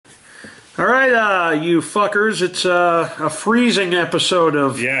All right, you fuckers. It's a freezing episode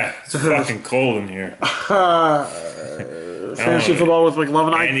of Yeah, it's fucking cold in here. Fantasy Football with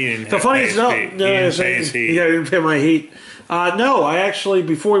McLovein. And he didn't The funny is, no, he didn't pay his heat. yeah, I didn't pay my heat. No, I actually,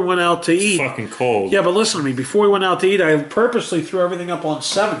 before we went out to eat. Fucking cold. Yeah, but listen to me. Before we went out to eat, I purposely threw everything up on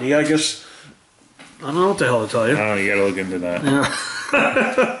 70. I guess, I don't know what the hell to tell you. I don't know, you gotta look into that.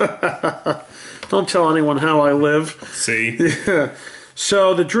 Yeah. Don't tell anyone how I live. See? Yeah.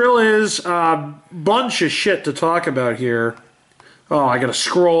 So the drill is a bunch of shit to talk about here. Oh, I gotta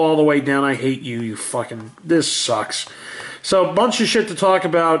scroll all the way down. I hate you, you fucking... This sucks. So a bunch of shit to talk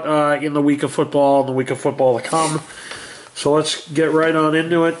about in the week of football and the week of football to come. So let's get right on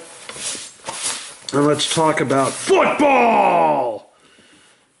into it. And let's talk about football!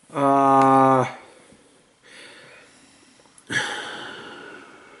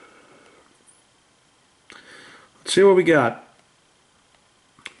 Let's see what we got.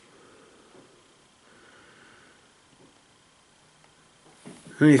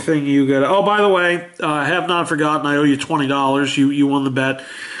 Anything you got? Oh, by the way, I have not forgotten. I owe you $20. You won the bet.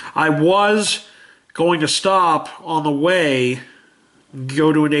 I was going to stop on the way,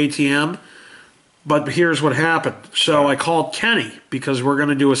 go to an ATM, but here's what happened. So I called Kenny because we're going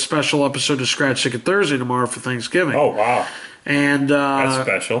to do a special episode of Scratch Ticket Thursday tomorrow for Thanksgiving. Oh, wow. And that's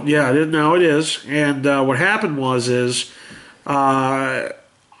special. Yeah, I didn't know it is. And what happened was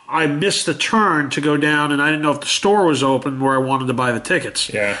I missed the turn to go down, and I didn't know if the store was open where I wanted to buy the tickets.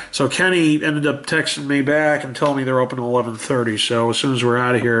 Yeah. So Kenny ended up texting me back and telling me they're open at 11:30. So as soon as we're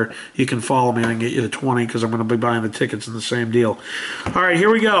out of here, you can follow me. I can get you the 20 because I'm going to be buying the tickets in the same deal. All right, here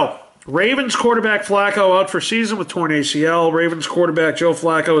we go. Ravens quarterback Flacco out for season with torn ACL. Ravens quarterback Joe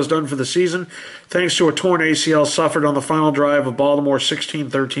Flacco is done for the season thanks to a torn ACL suffered on the final drive of Baltimore's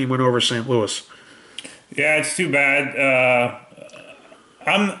 16-13 win over St. Louis. Yeah, it's too bad.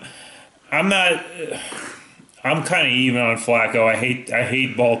 I'm not. I'm kind of even on Flacco. I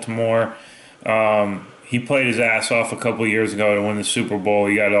hate Baltimore. He played his ass off a couple of years ago to win the Super Bowl.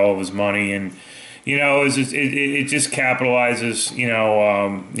 He got all of his money, and it just capitalizes.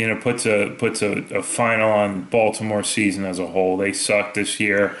 Puts a final on Baltimore's season as a whole. They suck this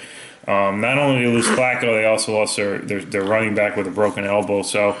year. Not only did they lose Flacco, they also lost their running back with a broken elbow.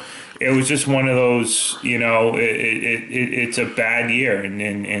 So it was just one of those, it's a bad year, and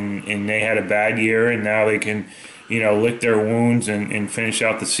they had a bad year, and now they can, lick their wounds and finish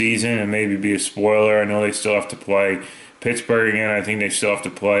out the season and maybe be a spoiler. I know they still have to play Pittsburgh again. I think they still have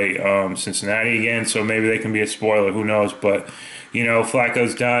to play Cincinnati again, so maybe they can be a spoiler. Who knows? But,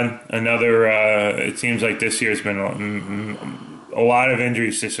 Flacco's done. It seems like this year's been a lot of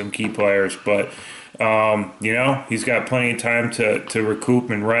injuries to some key players, but he's got plenty of time to recoup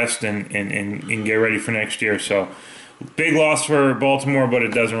and rest and get ready for next year. So big loss for Baltimore, but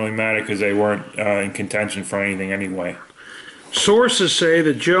it doesn't really matter because they weren't in contention for anything anyway. Sources say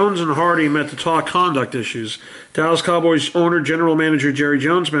that Jones and Hardy met to talk conduct issues. Dallas Cowboys owner, general manager Jerry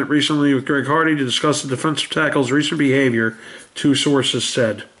Jones met recently with Greg Hardy to discuss the defensive tackle's recent behavior, two sources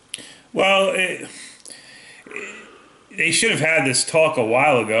said. Well, they should have had this talk a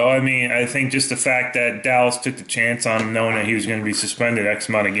while ago. I mean, I think just the fact that Dallas took the chance on him knowing that he was going to be suspended X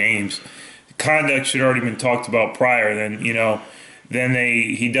amount of games, conduct should have already been talked about prior. Then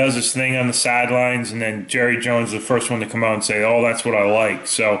he does this thing on the sidelines, and then Jerry Jones is the first one to come out and say, "Oh, that's what I like."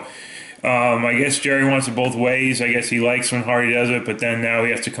 So I guess Jerry wants it both ways. I guess he likes when Hardy does it, but then now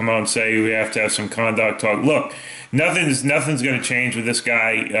he has to come out and say we have to have some conduct talk. Look, nothing's going to change with this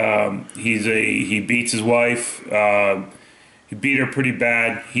guy. He beats his wife. He beat her pretty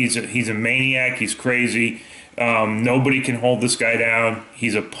bad. He's a maniac. He's crazy. Nobody can hold this guy down.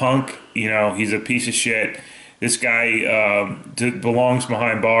 He's a punk. He's a piece of shit. This guy belongs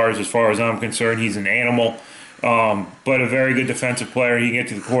behind bars as far as I'm concerned. He's an animal, but a very good defensive player. He can get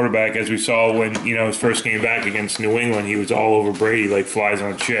to the quarterback, as we saw when his first game back against New England. He was all over Brady like flies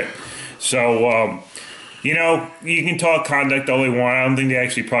on shit. So, you can talk conduct all they want. I don't think they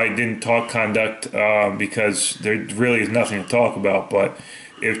actually probably didn't talk conduct because there really is nothing to talk about. But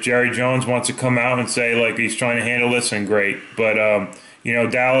if Jerry Jones wants to come out and say, like, he's trying to handle this, then great. But,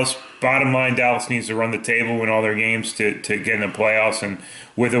 Dallas, bottom line, Dallas needs to run the table, win all their games to get in the playoffs. And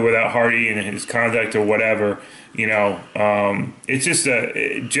with or without Hardy and his conduct or whatever, it's just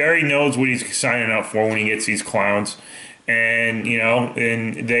Jerry knows what he's signing up for when he gets these clowns. And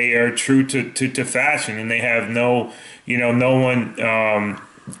and they are true to fashion, and they have no one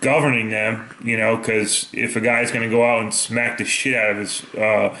governing them, because if a guy's going to go out and smack the shit out of his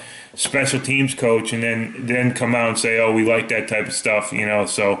special teams coach and then come out and say, oh, we like that type of stuff,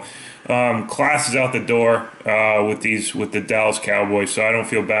 so class is out the door with the Dallas Cowboys, so I don't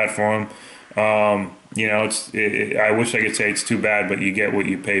feel bad for him. I wish I could say it's too bad, but you get what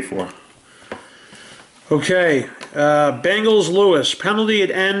you pay for. Okay, Bengals Lewis, penalty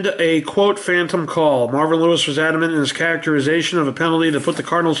at end, a quote phantom call. Marvin Lewis was adamant in his characterization of a penalty to put the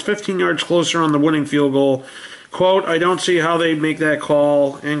Cardinals 15 yards closer on the winning field goal. Quote, I don't see how they make that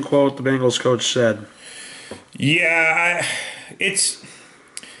call, end quote, the Bengals coach said. Yeah, it's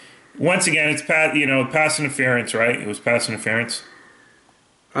once again it's pass interference, right? It was pass interference.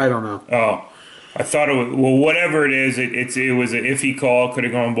 I don't know. Oh, I thought it was, well, whatever it is, it was an iffy call. Could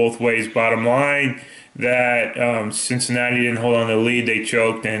have gone both ways. Bottom line, that Cincinnati didn't hold on to the lead. They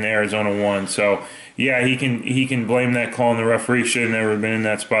choked, and Arizona won. So yeah, he can blame that call, and the referee should have never been in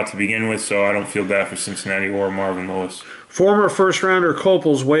that spot to begin with. So I don't feel bad for Cincinnati or Marvin Lewis. Former first-rounder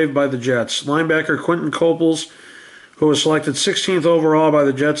Copels waived by the Jets. Linebacker Quentin Copels, who was selected 16th overall by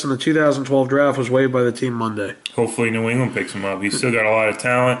the Jets in the 2012 draft, was waived by the team Monday. Hopefully New England picks him up. He's still got a lot of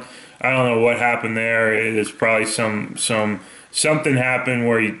talent. I don't know what happened there. It's probably something happened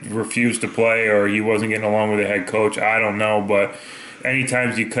where he refused to play or he wasn't getting along with the head coach. I don't know, but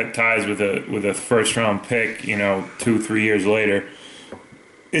anytime you cut ties with a first-round pick, 2-3 years later,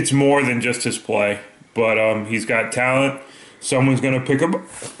 it's more than just his play. But he's got talent. Someone's going to pick him.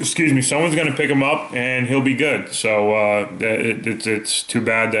 Someone's going to pick him up, and he'll be good. So it's too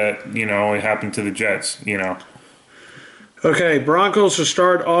bad that it happened to the Jets. Okay, Broncos to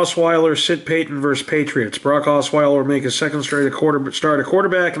start Osweiler, sit Peyton versus Patriots. Brock Osweiler will make his second straight start a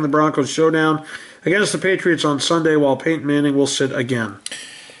quarterback in the Broncos showdown against the Patriots on Sunday, while Peyton Manning will sit again.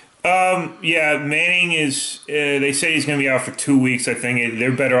 Yeah, Manning is. They say he's going to be out for 2 weeks. I think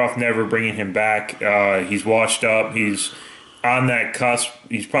they're better off never bringing him back. He's washed up. He's on that cusp.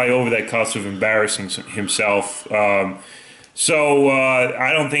 He's probably over that cusp of embarrassing himself. So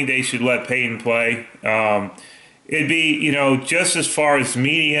I don't think they should let Peyton play. It'd be, just as far as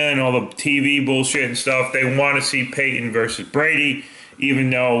media and all the TV bullshit and stuff, they want to see Peyton versus Brady, even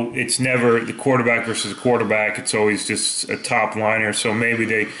though it's never the quarterback versus the quarterback. It's always just a top liner. So maybe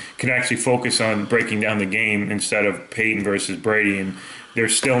they can actually focus on breaking down the game instead of Peyton versus Brady. And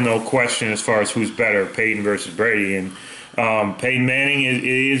there's still no question as far as who's better, Peyton versus Brady. And Peyton Manning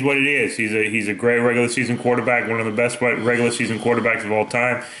is what it is. He's a great regular season quarterback, one of the best regular season quarterbacks of all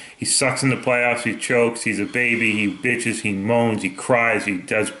time. He sucks in the playoffs. He chokes. He's a baby. He bitches. He moans. He cries. He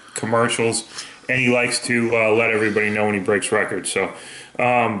does commercials, and he likes to let everybody know when he breaks records. So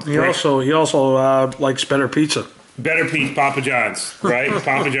he also likes better pizza. Better pizza, Papa John's, right?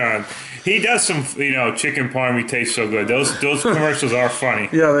 Papa John. He does some, chicken parm. He tastes so good. Those commercials are funny.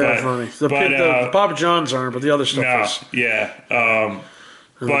 Yeah, they are funny. The Papa John's aren't, but the other stuff is. Yeah.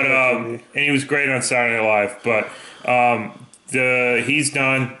 And he was great on Saturday Night Live. But he's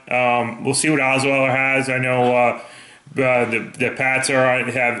done. We'll see what Osweiler has. I know the Pats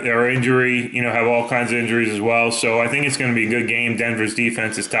are injury. Have all kinds of injuries as well. So I think it's going to be a good game. Denver's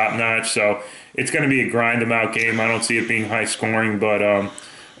defense is top notch. So it's going to be a grind 'em out game. I don't see it being high scoring, but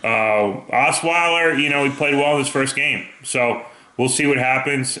Osweiler, he played well in his first game. So we'll see what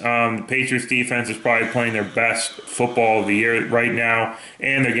happens. The Patriots defense is probably playing their best football of the year right now,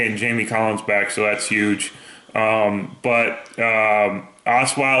 and they're getting Jamie Collins back, so that's huge. But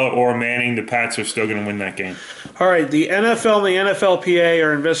Osweiler or Manning, the Pats are still going to win that game. All right, the NFL and the NFLPA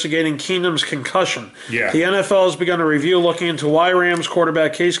are investigating Keenum's concussion. Yeah. The NFL has begun a review looking into why Rams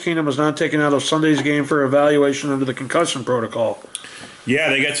quarterback Case Keenum was not taken out of Sunday's game for evaluation under the concussion protocol. Yeah,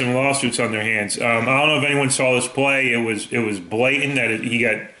 they got some lawsuits on their hands. I don't know if anyone saw this play. It was blatant that he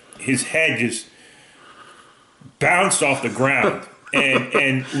got his head just bounced off the ground,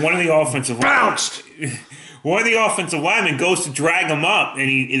 and one of the offensive linemen goes to drag him up, and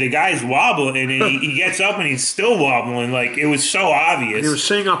the guy's wobbling, and he gets up and he's still wobbling. Like, it was so obvious. He was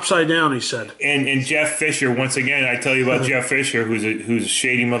sitting upside down, he said. And Jeff Fisher, once again, I tell you about Jeff Fisher, who's a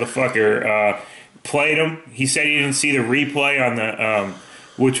shady motherfucker. Played him. He said he didn't see the replay on the,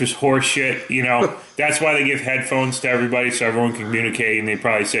 which was horse shit. That's why they give headphones to everybody so everyone can communicate. And they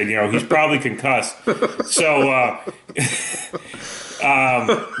probably said, he's probably concussed. So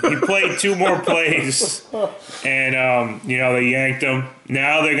he played 2 more plays, and they yanked him.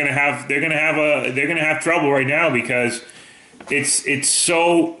 Now they're gonna have trouble right now because it's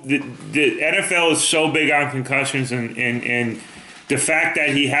so the NFL is so big on concussions and the fact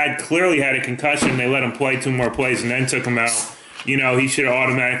that he clearly had a concussion, they let him play 2 more plays and then took him out. He should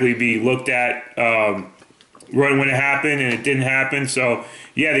automatically be looked at right when it happened, and it didn't happen. So,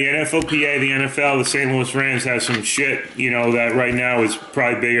 yeah, the NFLPA, the NFL, the St. Louis Rams have some shit, that right now is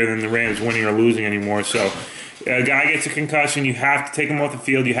probably bigger than the Rams winning or losing anymore. So, A guy gets a concussion, you have to take him off the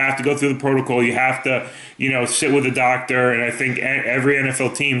field. You have to go through the protocol. You have to, sit with a doctor. And I think every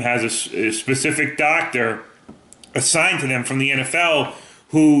NFL team has a specific doctor assigned to them from the NFL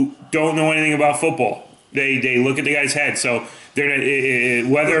who don't know anything about football. They look at the guy's head. So they're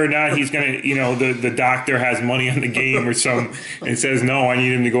whether or not he's going to, the doctor has money on the game or something and says, no, I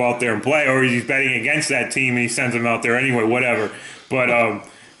need him to go out there and play, or he's betting against that team and he sends him out there anyway, whatever. But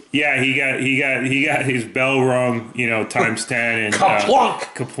yeah, he got his bell rung, times 10 and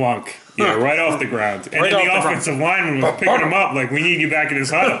kaplunk. Yeah, right off the ground. And then the offensive lineman was picking him up like, we need you back in this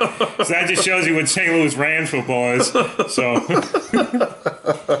huddle. So that just shows you what St. Louis Rams football is. So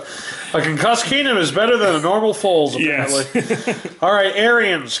a concussed Keenum is better than a normal Foles, apparently. Yes. All right,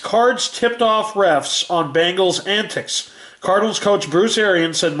 Arians. Cards tipped off refs on Bengals antics. Cardinals coach Bruce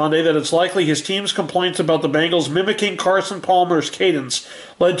Arians said Monday that it's likely his team's complaints about the Bengals mimicking Carson Palmer's cadence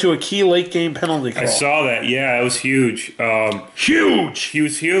led to a key late-game penalty call. I saw that. Yeah, it was huge. Huge! He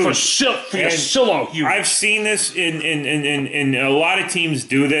was huge. For Silo, huge. I've seen this in a lot of teams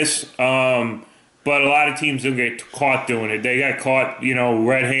do this, but a lot of teams don't get caught doing it. They got caught,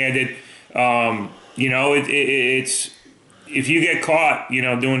 red-handed. It's if you get caught,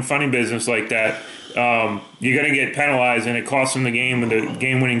 doing funny business like that, you're going to get penalized, and it costs them the game with the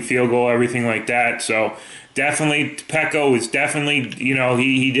game-winning field goal, everything like that. So definitely, Pecco is definitely,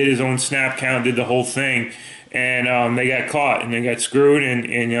 he did his own snap count, did the whole thing, and they got caught and they got screwed,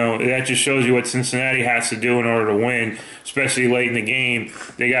 and that just shows you what Cincinnati has to do in order to win, especially late in the game.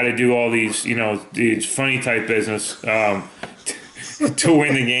 They got to do all these, these funny type business to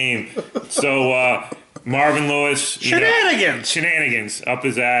win the game. So. Marvin Lewis. Shenanigans up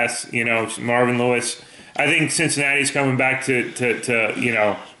his ass. Marvin Lewis. I think Cincinnati's coming back to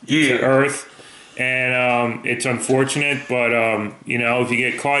earth. And it's unfortunate, but, if you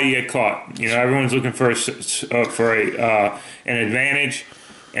get caught, you get caught. Everyone's looking for an advantage.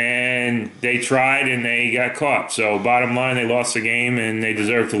 And they tried and they got caught. So bottom line, they lost the game and they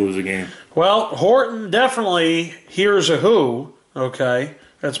deserve to lose the game. Well, Horton definitely hears a who, okay?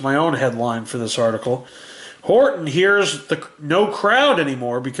 That's my own headline for this article. Horton hears no crowd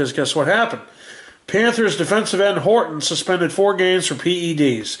anymore because guess what happened? Panthers defensive end Horton suspended 4 games for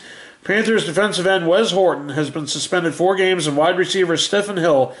PEDs. Panthers defensive end Wes Horton has been suspended 4 games, and wide receiver Stephen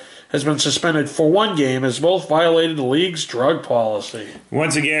Hill has been suspended for 1 game, as both violated the league's drug policy.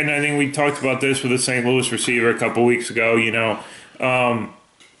 Once again, I think we talked about this with a St. Louis receiver a couple weeks ago.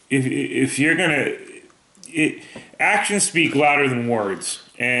 If you're going to... actions speak louder than words.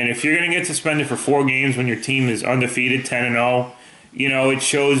 And if you're going to get suspended for 4 games when your team is undefeated, 10-0, it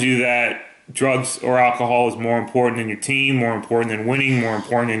shows you that drugs or alcohol is more important than your team, more important than winning, more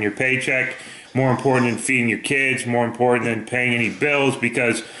important than your paycheck, more important than feeding your kids, more important than paying any bills,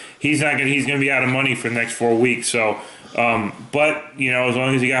 because he's going to be out of money for the next 4 weeks. So, but as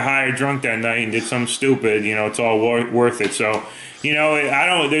long as he got high or drunk that night and did something stupid, it's all worth it. So,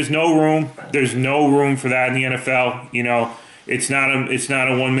 There's no room for that in the NFL. It's not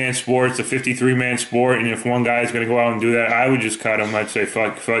a one-man sport. It's a 53-man sport, and if one guy is going to go out and do that, I would just cut him. I'd say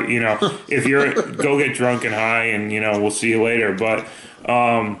fuck. If you're go get drunk and high, and we'll see you later. But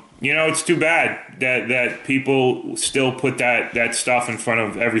it's too bad that people still put that stuff in front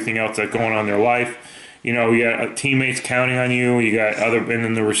of everything else that's going on in their life. You got teammates counting on you. You got and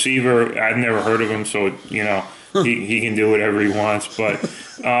then the receiver. I've never heard of him, so he can do whatever he wants, but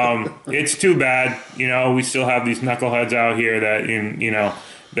it's too bad. We still have these knuckleheads out here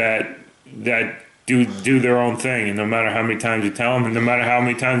that do their own thing, and no matter how many times you tell them, and no matter how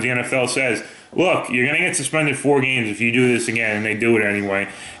many times the NFL says, look, you're going to get suspended 4 games if you do this again, and they do it anyway.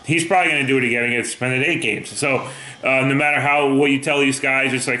 He's probably going to do it again and get suspended 8 games. So no matter what you tell these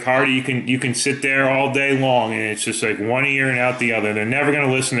guys, it's like Hardy, you can sit there all day long, and it's just like one ear and out the other. They're never going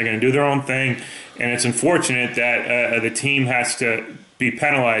to listen. They're going to do their own thing, and it's unfortunate that the team has to be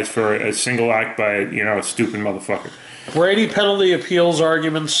penalized for a single act by a stupid motherfucker. Brady penalty appeals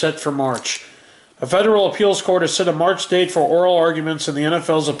arguments set for March. A federal appeals court has set a March date for oral arguments in the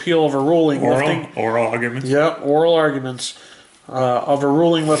NFL's appeal of a ruling Oral arguments? Yeah, oral arguments of a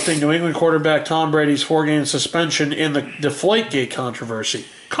ruling lifting New England quarterback Tom Brady's 4-game suspension in the Deflategate controversy.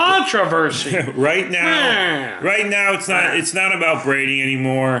 Right now, it's not about Brady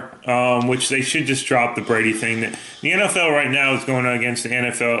anymore, which they should just drop the Brady thing. The NFL right now is going against the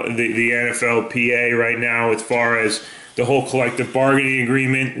NFL, the NFLPA right now, as far as the whole collective bargaining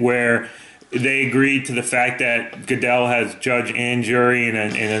agreement, where they agreed to the fact that Goodell has judge and jury,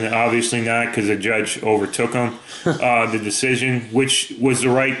 and obviously not, because the judge overtook him, the decision, which was the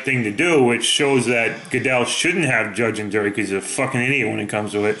right thing to do, which shows that Goodell shouldn't have judge and jury because he's a fucking idiot when it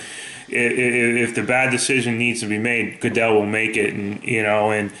comes to it. if the bad decision needs to be made, Goodell will make it,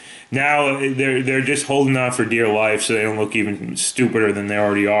 and now they're just holding on for dear life so they don't look even stupider than they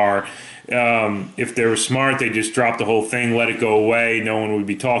already are. If they were smart, they just drop the whole thing, let it go away. No one would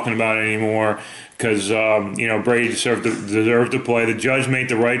be talking about it anymore because Brady deserved to play. The judge made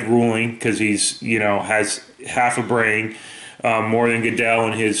the right ruling because he's has half a brain, more than Goodell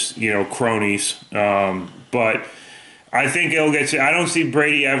and his cronies. But I think it'll get. I don't see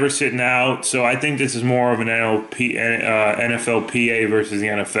Brady ever sitting out, so I think this is more of an NFLPA versus the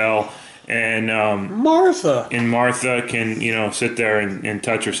NFL. And Martha can sit there and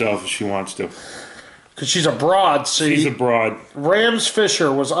touch herself if she wants to. Because she's a broad, see? She's a broad. Rams Fisher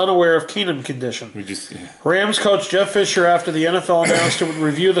was unaware of Keenum condition. Rams coach Jeff Fisher, after the NFL announced it would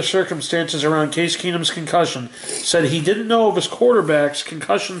review the circumstances around Case Keenum's concussion, said he didn't know of his quarterback's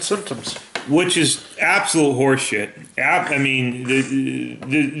concussion symptoms. Which is absolute horseshit. I mean,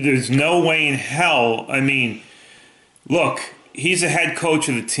 there's no way in hell. I mean, look, he's the head coach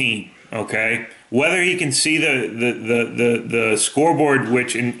of the team, okay? Whether he can see the scoreboard,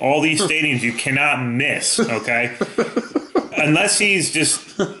 which in all these stadiums you cannot miss, okay? Unless he's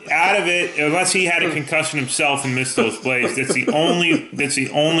just out of it, unless he had a concussion himself and missed those plays, that's the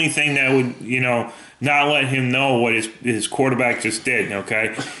only thing that would, not let him know what his quarterback just did,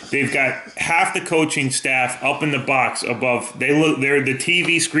 okay? They've got half the coaching staff up in the box above. The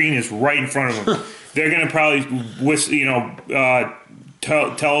TV screen is right in front of them. They're going to probably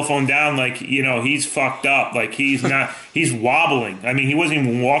telephone down like he's fucked up, like he's wobbling. I mean, he wasn't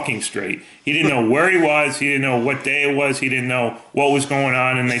even walking straight. He didn't know where he was. He didn't know what day it was. He didn't know what was going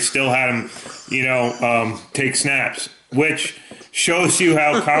on, and they still had him take snaps, which shows you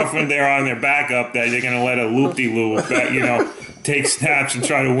how confident they are on their backup that they're going to let a loop-de-loop take snaps and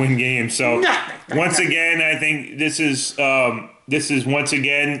try to win games. So once again, I think this is once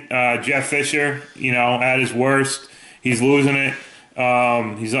again Jeff Fisher at his worst. He's losing it.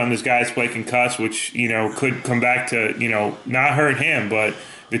 He's on this guy's play concussed, which could come back to not hurt him, but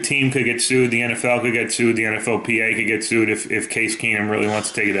the team could get sued, the NFL could get sued, the NFLPA could get sued if Case Keenum really wants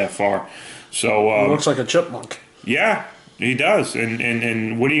to take it that far. So he looks like a chipmunk. Yeah, he does.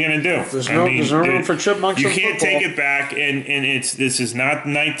 And what are you going to do? There's no room for chipmunks. You can't take it back, and this is not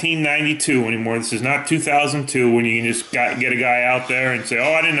 1992 anymore. This is not 2002 when you can just get a guy out there and say,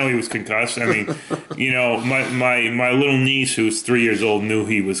 "Oh, I didn't know he was concussed." I mean, my little niece who's 3 years old knew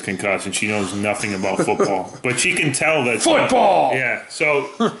he was concussed, and she knows nothing about football, but she can tell that football. Yeah, so.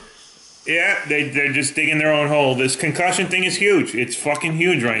 Yeah, they're just digging their own hole. This concussion thing is huge. It's fucking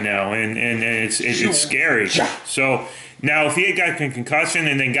huge right now, and it's scary. So now, if he had got a concussion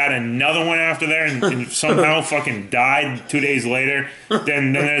and then got another one after there and somehow fucking died 2 days later,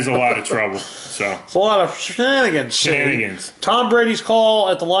 then there's a lot of trouble. So it's a lot of shenanigans. Tom Brady's call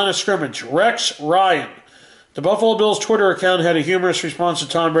at the line of scrimmage. Rex Ryan. The Buffalo Bills Twitter account had a humorous response to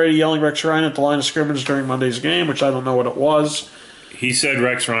Tom Brady yelling Rex Ryan at the line of scrimmage during Monday's game, which I don't know what it was. He said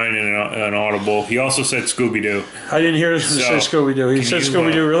Rex Ryan in an audible. He also said Scooby-Doo. I didn't hear him say Scooby-Doo. He said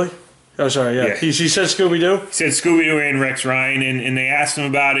Scooby-Doo, really? Oh, sorry, yeah. He said Scooby-Doo? He said Scooby-Doo and Rex Ryan, and they asked him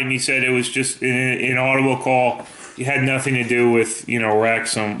about it, and he said it was just an audible call. It had nothing to do with,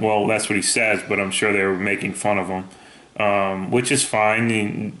 Rex. Well, that's what he says, but I'm sure they were making fun of him, which is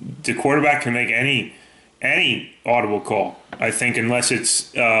fine. The quarterback can make any audible call, I think, unless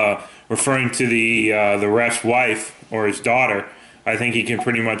it's referring to the ref's wife or his daughter. I think he can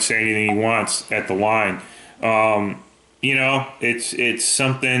pretty much say anything he wants at the line. It's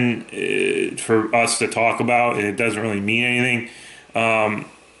something for us to talk about, and it doesn't really mean anything.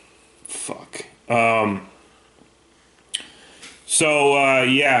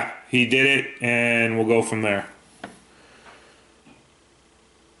 Yeah, he did it, and we'll go from there.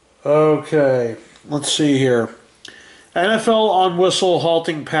 Okay, let's see here. NFL on whistle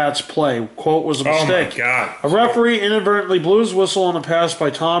halting Pat's play. Quote, was a mistake. Oh, my God. A referee inadvertently blew his whistle on a pass by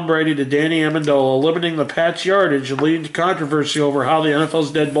Tom Brady to Danny Amendola, limiting the Pats' yardage and leading to controversy over how the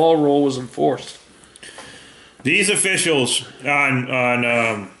NFL's dead ball rule was enforced. These officials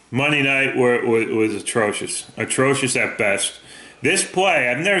on Monday night was atrocious. Atrocious at best. This play,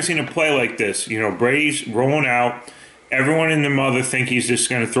 I've never seen a play like this. Brady's rolling out. Everyone and their mother think he's just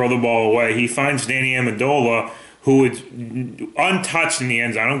going to throw the ball away. He finds Danny Amendola, who is untouched in the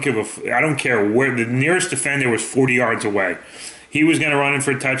end zone. I don't care where. The nearest defender was 40 yards away. He was going to run in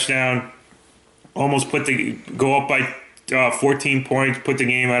for a touchdown, almost go up by 14 points, put the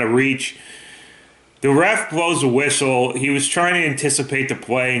game out of reach. The ref blows a whistle. He was trying to anticipate the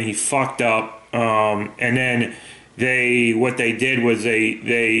play, and he fucked up. And then what they did was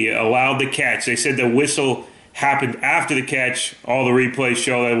they allowed the catch. They said the whistle happened after the catch. All the replays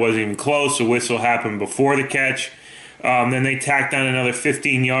show that it wasn't even close. The whistle happened before the catch. Then they tacked on another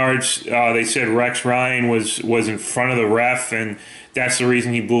 15 yards. They said Rex Ryan was in front of the ref, and that's the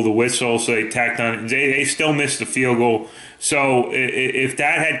reason he blew the whistle. So they tacked on. They still missed the field goal. So if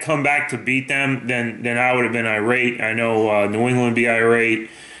that had come back to beat them, then I would have been irate. I know New England would be irate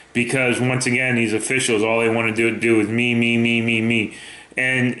because once again, these officials, all they want to do is me.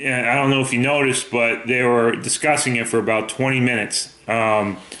 And I don't know if you noticed, but they were discussing it for about 20 minutes.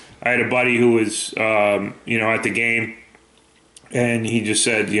 I had a buddy who was, at the game, and he just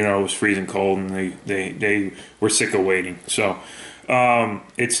said, it was freezing cold, and they were sick of waiting. So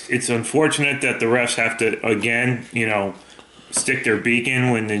it's unfortunate that the refs have to again, stick their beak in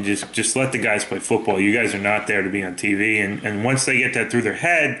when they just let the guys play football. You guys are not there to be on TV, and once they get that through their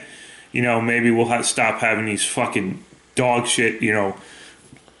head, maybe we'll stop having these fucking dog shit,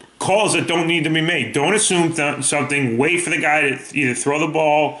 calls that don't need to be made. Don't assume something. Wait for the guy to either throw the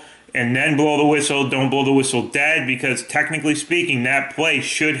ball and then blow the whistle. Don't blow the whistle dead, because technically speaking, that play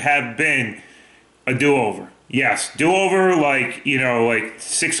should have been a do-over. Yes, do-over like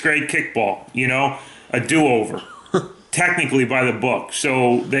 6th grade kickball, a do-over. Technically by the book.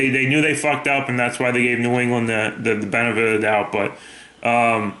 So they knew they fucked up, and that's why they gave New England the benefit of the doubt. But,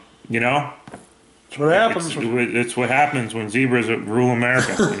 That's what happens. It's what happens when zebras rule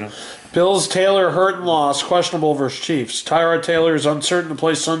America. Bills Taylor hurt and lost, questionable versus Chiefs. Tyrod Taylor is uncertain to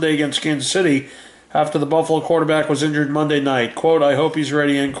play Sunday against Kansas City after the Buffalo quarterback was injured Monday night. Quote, "I hope he's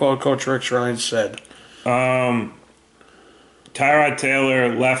ready," end quote, Coach Rex Ryan said. Tyrod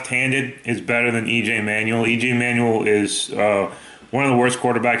Taylor, left-handed, is better than E.J. Manuel. E.J. Manuel is one of the worst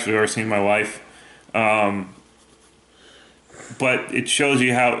quarterbacks I've ever seen in my life. But it shows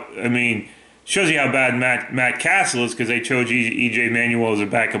you how bad Matt Castle is, because they chose E.J. Manuel as a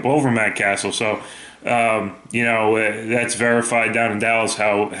backup over Matt Castle. So, that's verified down in Dallas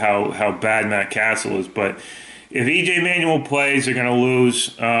how bad Matt Castle is. But if E.J. Manuel plays, they're going to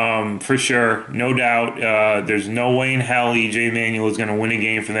lose for sure, no doubt. There's no way in hell E.J. Manuel is going to win a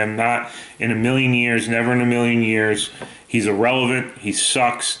game for them. Not in a million years, never in a million years. He's irrelevant. He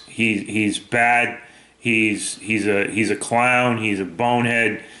sucks. He's bad. He's a clown. He's a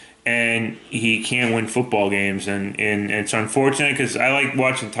bonehead. And he can't win football games, and it's unfortunate because I like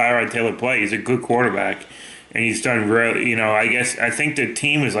watching Tyrod Taylor play. He's a good quarterback, and he's done really. I think the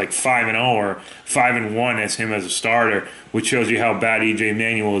team is like 5-0 or 5-1 as him as a starter, which shows you how bad EJ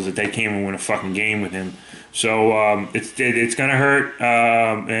Manuel is that they can't even win a fucking game with him. So it's gonna hurt,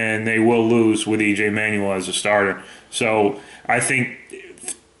 and they will lose with EJ Manuel as a starter. So I think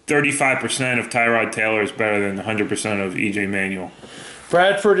 35% of Tyrod Taylor is better than 100% of EJ Manuel.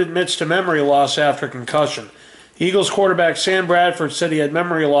 Bradford admits to memory loss after concussion. Eagles quarterback Sam Bradford said he had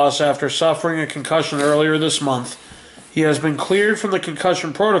memory loss after suffering a concussion earlier this month. He has been cleared from the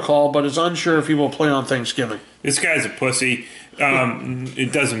concussion protocol, but is unsure if he will play on Thanksgiving. This guy's a pussy.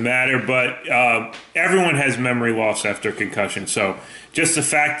 It doesn't matter, but everyone has memory loss after concussion. So just the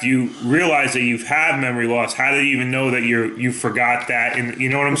fact you realize that you've had memory loss, how do you even know that you forgot that? And you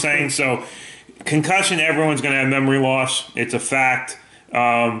know what I'm saying? So concussion, everyone's going to have memory loss. It's a fact.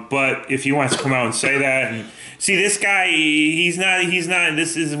 But if he wants to come out and say that, and see, this guy, he's not,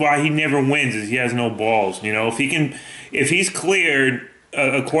 this is why he never wins, is he has no balls. If he's cleared,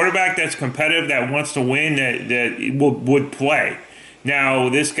 a quarterback that's competitive, that wants to win, that would play. Now,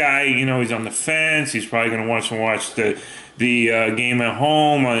 this guy, he's on the fence. He's probably going to want to watch the game at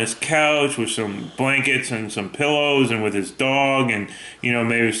home on his couch with some blankets and some pillows and with his dog and,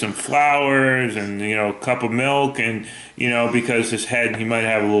 maybe some flowers and, a cup of milk and, because his head, he might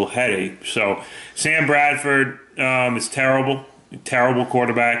have a little headache. So Sam Bradford is terrible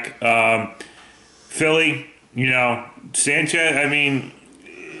quarterback. Philly,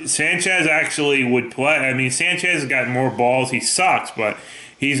 Sanchez actually would play. Sanchez has got more balls. He sucks, but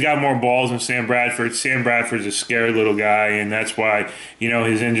he's got more balls than Sam Bradford. Sam Bradford's a scary little guy, and that's why,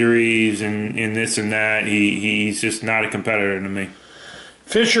 his injuries and this and that, he's just not a competitor to me.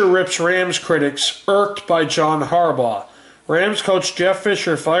 Fisher rips Rams critics, irked by John Harbaugh. Rams coach Jeff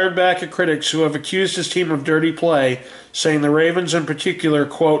Fisher fired back at critics who have accused his team of dirty play, saying the Ravens in particular,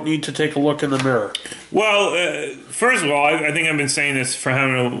 quote, need to take a look in the mirror. Well, first of all, I think I've been saying this for how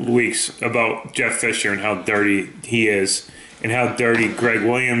many weeks about Jeff Fisher and how dirty he is and how dirty Greg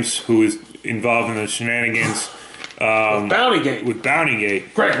Williams, who is involved in the shenanigans with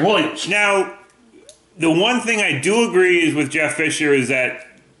Bountygate. Greg Williams. Now, the one thing I do agree is with Jeff Fisher is that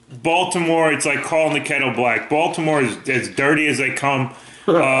Baltimore, it's like calling the kettle black. Baltimore is as dirty as they come.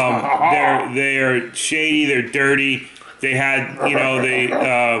 They are shady. They're dirty. They had,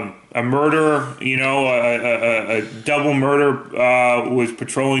 a murderer, a double murder was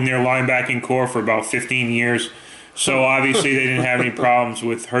patrolling their linebacking core for about 15 years. So obviously they didn't have any problems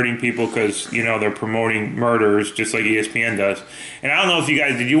with hurting people because, they're promoting murderers just like ESPN does. And I don't know if you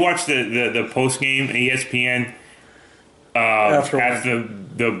guys, did you watch the post-game ESPN After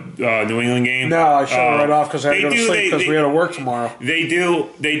the New England game? No, I shut it right off because I had to go to sleep because we had to work tomorrow. They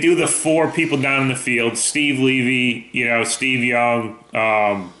do the four people down in the field: Steve Levy, Steve Young,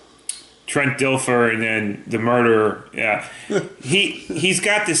 Trent Dilfer, and then the murderer. Yeah, he's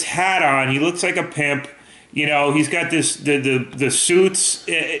got this hat on. He looks like a pimp. He's got the suits.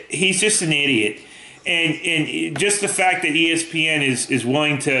 He's just an idiot, and just the fact that ESPN is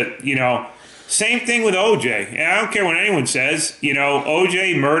willing to Same thing with OJ. And I don't care what anyone says.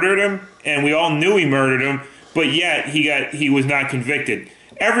 OJ murdered him, and we all knew he murdered him, but yet he was not convicted.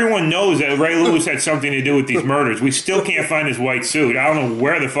 Everyone knows that Ray Lewis had something to do with these murders. We still can't find his white suit. I don't know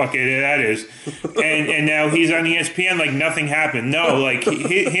where the fuck that is. And now he's on ESPN like nothing happened. No, like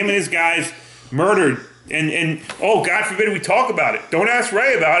him and his guys murdered. And oh, God forbid we talk about it. Don't ask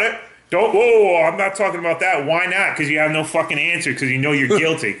Ray about it. Whoa, I'm not talking about that. Why not? Because you have no fucking answer because you know you're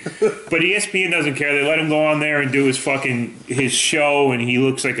guilty. But ESPN doesn't care. They let him go on there and do his show, and he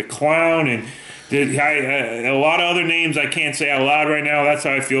looks like a clown. And a lot of other names I can't say out loud right now. That's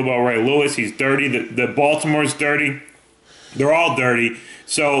how I feel about Ray Lewis. He's dirty. The Baltimore's dirty. They're all dirty.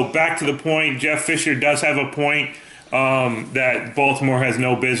 So back to the point, Jeff Fisher does have a point that Baltimore has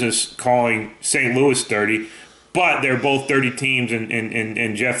no business calling St. Louis dirty. But they're both dirty teams,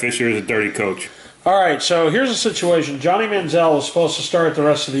 and Jeff Fisher is a dirty coach. All right, so here's the situation. Johnny Manziel was supposed to start the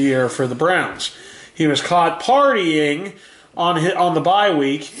rest of the year for the Browns. He was caught partying on the bye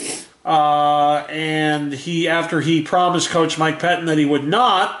week, and after he promised Coach Mike Pettin that he would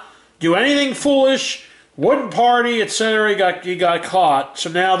not do anything foolish, wouldn't party, etc., he got caught. So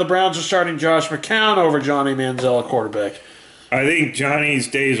now the Browns are starting Josh McCown over Johnny Manziel at quarterback. I think Johnny's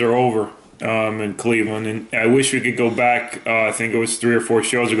days are over. In Cleveland, and I wish we could go back. I think it was 3 or 4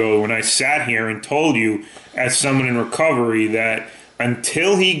 shows ago when I sat here and told you, as someone in recovery, that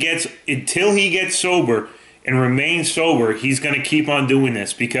until he gets sober and remains sober, he's going to keep on doing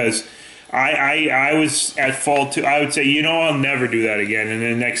this because I was at fault too. I would say, I'll never do that again, and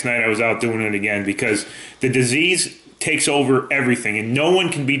then the next night I was out doing it again because the disease takes over everything, and no one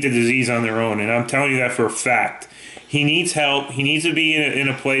can beat the disease on their own, and I'm telling you that for a fact. He needs help. He needs to be in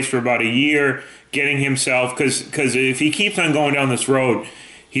a place for about a year, getting himself. Because if he keeps on going down this road,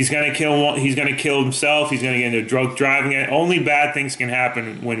 he's gonna kill. He's gonna kill himself. He's gonna get into drug driving. Only bad things can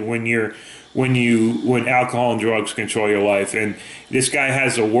happen when alcohol and drugs control your life. And this guy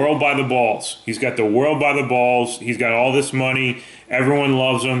has the world by the balls. He's got the world by the balls. He's got all this money. Everyone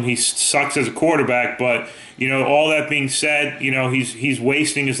loves him. He sucks as a quarterback, but all that being said, he's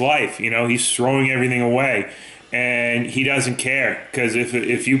wasting his life. He's throwing everything away. And he doesn't care because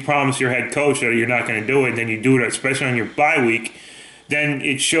if you promise your head coach that you're not going to do it, and then you do it, especially on your bye week, then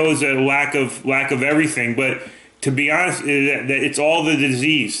it shows a lack of everything. But to be honest, it's all the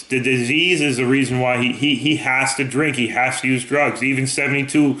disease. The disease is the reason why he has to drink. He has to use drugs. Even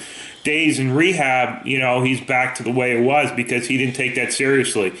 72 days in rehab, he's back to the way it was because he didn't take that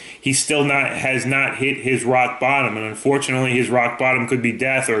seriously. He still has not hit his rock bottom, and unfortunately, his rock bottom could be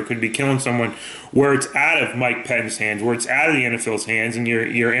death or it could be killing someone. Where it's out of Mike Pettin's hands, where it's out of the NFL's hands, and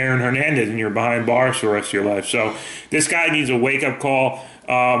you're Aaron Hernandez and you're behind bars for the rest of your life. So this guy needs a wake-up call.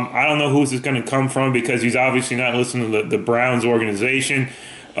 I don't know who this is going to come from because he's obviously not listening to the Browns organization.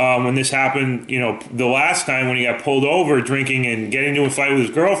 When this happened, the last time when he got pulled over drinking and getting into a fight with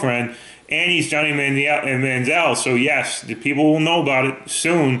his girlfriend, and he's Johnny Manziel. So yes, the people will know about it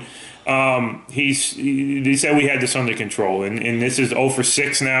soon. They said we had this under control, and this is 0 for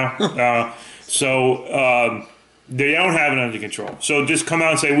 6 now. So they don't have it under control. So just come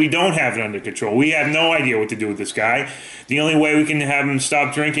out and say, we don't have it under control. We have no idea what to do with this guy. The only way we can have him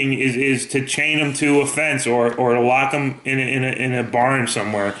stop drinking is to chain him to a fence or to lock him in a barn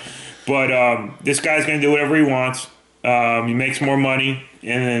somewhere. But this guy's going to do whatever he wants. He makes more money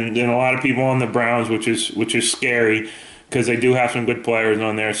than a lot of people on the Browns, which is scary because they do have some good players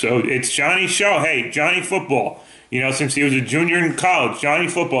on there. So it's Johnny's show. Hey, Johnny Football. Since he was a junior in college, Johnny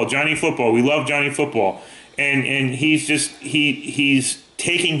Football. We love Johnny Football. And he's just he's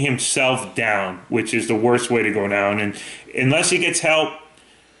taking himself down, which is the worst way to go down. And unless he gets help,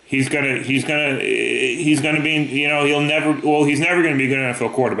 he's gonna be he's never gonna be a good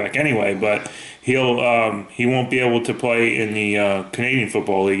NFL quarterback anyway. But he won't be able to play in the Canadian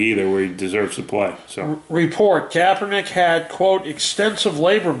Football League either, where he deserves to play. So report: Kaepernick had, quote, extensive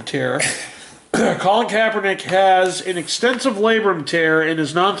labrum tear Colin Kaepernick has an extensive labrum tear in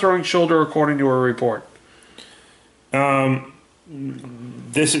his non-throwing shoulder, according to a report.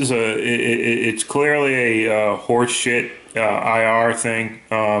 This is it's clearly a horse shit IR thing.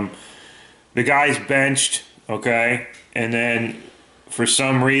 The guy's benched, okay, and then for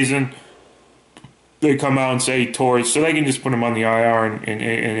some reason they come out and say he tore it, so they can just put him on the IR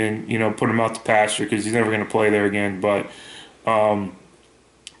and put him out to pasture because he's never going to play there again. But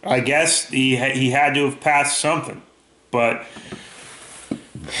I guess he had to have passed something, but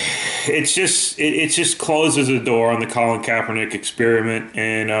it just closes the door on the Colin Kaepernick experiment,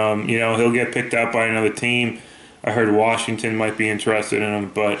 and he'll get picked up by another team. I heard Washington might be interested in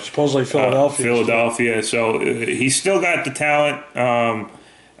him, but supposedly Philadelphia. So he's still got the talent.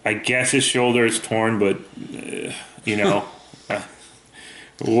 I guess his shoulder is torn, but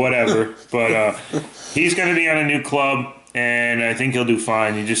whatever. But he's going to be on a new club, and I think he'll do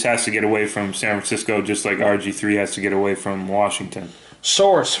fine. He just has to get away from San Francisco, just like RG3 has to get away from Washington.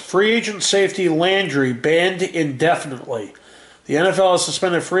 Source: free agent safety Landry banned indefinitely. The NFL has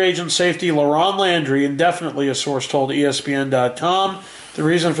suspended free agent safety LaRon Landry indefinitely, a source told ESPN.com. The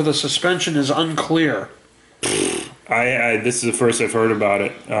reason for the suspension is unclear. This is the first I've heard about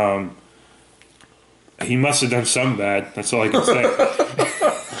it. He must have done something bad. That's all I can say.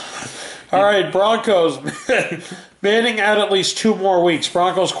 All right, Broncos. Manning out at least 2 more weeks.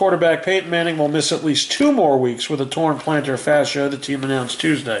 Broncos quarterback Peyton Manning will miss at least 2 more weeks with a torn plantar fascia, the team announced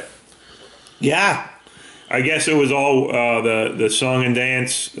Tuesday. Yeah. I guess it was all the song and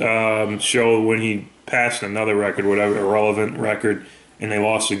dance show when he passed another record, whatever, irrelevant record, and they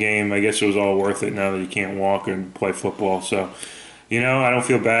lost the game. I guess it was all worth it now that he can't walk and play football. So, I don't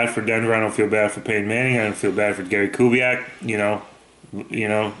feel bad for Denver. I don't feel bad for Peyton Manning. I don't feel bad for Gary Kubiak.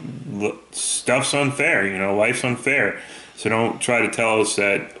 Stuff's unfair. Life's unfair. So don't try to tell us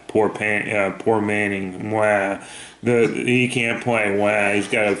that poor Manning, wah, he can't play, wah, he's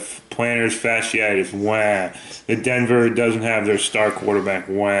got a plantar fasciitis, wah, the Denver doesn't have their star quarterback,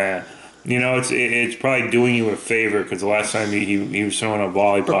 wah. It's probably doing you a favor because the last time he was throwing up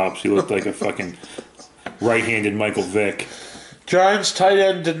lollipops, he looked like a fucking right-handed Michael Vick. Giants tight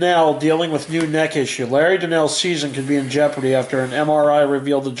end Donnell dealing with new neck issue. Larry Donnell's season could be in jeopardy after an MRI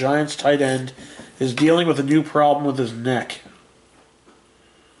revealed the Giants tight end is dealing with a new problem with his neck.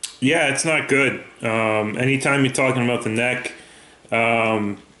 Yeah, it's not good. Anytime you're talking about the neck,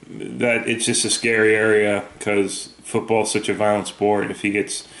 that it's just a scary area because football is such a violent sport. If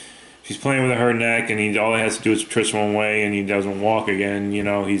he's playing with a hurt neck and all he has to do is twist one way and he doesn't walk again,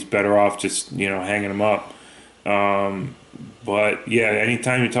 he's better off just hanging him up. But yeah,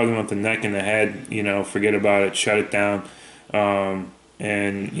 anytime you're talking about the neck and the head, forget about it, shut it down,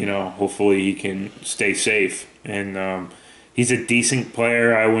 and hopefully he can stay safe. And he's a decent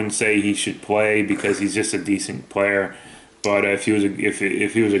player. I wouldn't say he should play because he's just a decent player. But if he was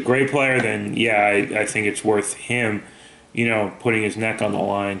a great player, then yeah, I think it's worth him, putting his neck on the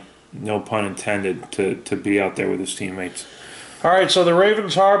line, no pun intended, to be out there with his teammates. All right, so the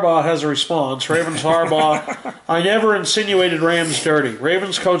Ravens Harbaugh has a response. Ravens Harbaugh, I never insinuated Rams dirty.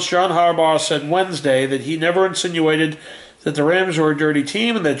 Ravens coach John Harbaugh said Wednesday that he never insinuated that the Rams were a dirty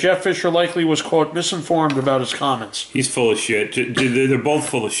team and that Jeff Fisher likely was, quote, misinformed about his comments. He's full of shit. They're both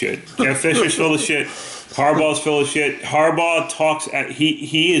full of shit. Jeff Fisher's full of shit. Harbaugh's full of shit. Harbaugh talks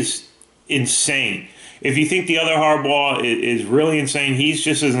he is insane. If you think the other Harbaugh is really insane, he's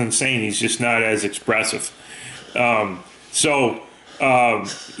just as insane. He's just not as expressive. So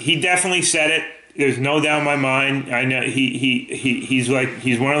he definitely said it. There's no doubt in my mind. I know he's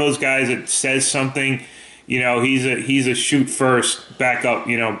one of those guys that says something. He's a shoot first, back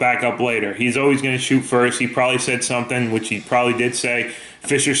up later. He's always going to shoot first. He probably said something, which he probably did say.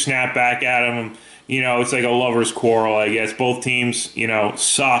 Fisher snapped back at him. It's like a lover's quarrel, I guess. Both teams,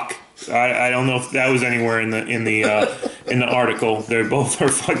 suck. I don't know if that was anywhere in the article. They both are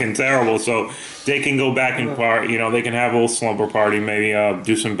fucking terrible. So they can go back and they can have a little slumber party, maybe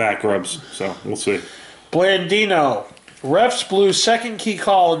do some back rubs. So we'll see. Blandino. Refs blew second key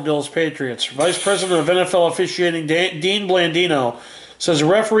call in Bills Patriots. Vice President of NFL officiating Dean Blandino says a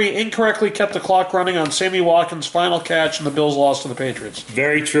referee incorrectly kept the clock running on Sammy Watkins' final catch and the Bills lost to the Patriots.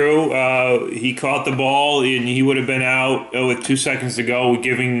 Very true. He caught the ball and he would have been out with 2 seconds to go,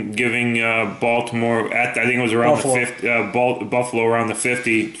 giving Baltimore I think it was around Buffalo. The 50, Buffalo around the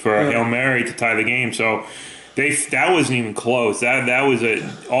 50 for a Hail Mary to tie the game. So that wasn't even close. That was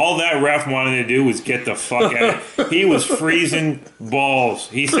all that ref wanted to do was get the fuck out. He was freezing balls.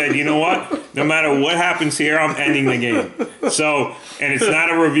 He said, "You know what? No matter what happens here, I'm ending the game." So, and it's not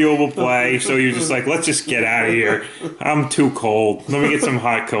a reviewable play. So you're just like, let's just get out of here. I'm too cold. Let me get some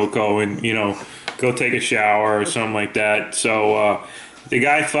hot cocoa and go take a shower or something like that. So the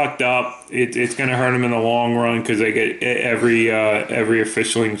guy fucked up. It's going to hurt him in the long run because they get every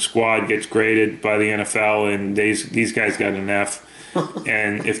officialing squad gets graded by the NFL, and these guys got an F.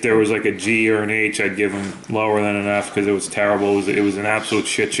 And if there was like a G or an H, I'd give them lower than an F because it was terrible. It was an absolute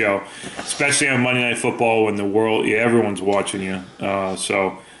shit show, especially on Monday Night Football when everyone's watching you.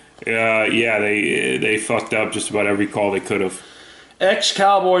 They fucked up just about every call they could have.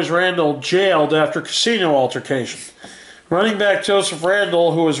 Ex-Cowboys Randall jailed after casino altercation. Running back Joseph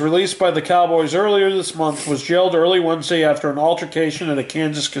Randall, who was released by the Cowboys earlier this month, was jailed early Wednesday after an altercation at a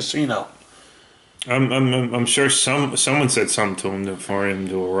Kansas casino. I'm sure someone said something to him for him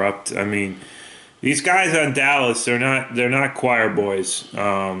to erupt. I mean, these guys on Dallas, they're not choir boys.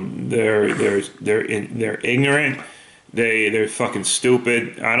 They're ignorant. They're fucking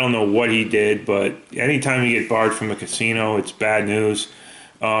stupid. I don't know what he did, but anytime you get barred from a casino, it's bad news.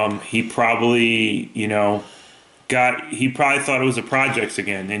 He probably thought it was the projects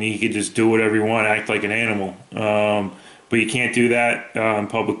again, and he could just do whatever he want, act like an animal. But you can't do that in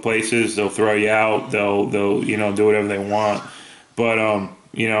public places. They'll throw you out. They'll do whatever they want. But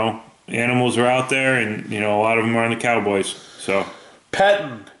animals are out there, and a lot of them are on the Cowboys. So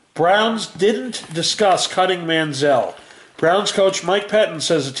Pettin. Browns didn't discuss cutting Manziel. Browns coach Mike Pettin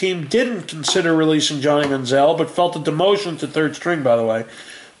says the team didn't consider releasing Johnny Manziel, but felt a demotion to third string, by the way,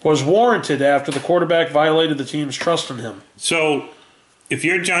 was warranted after the quarterback violated the team's trust in him. So if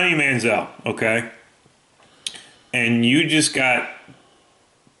you're Johnny Manziel, okay, and you just got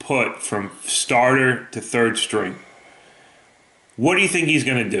put from starter to third string, what do you think he's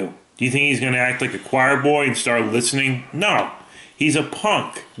going to do? Do you think he's going to act like a choir boy and start listening? No. He's a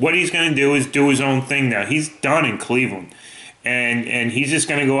punk. What he's going to do is do his own thing now. He's done in Cleveland. And he's just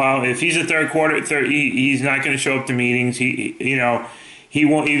going to go out. If he's a he's not going to show up to meetings. He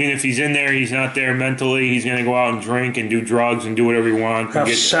won't, even if he's in there, he's not there mentally. He's going to go out and drink and do drugs and do whatever he wants.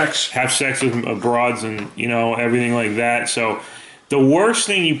 Have sex with broads and, everything like that. So the worst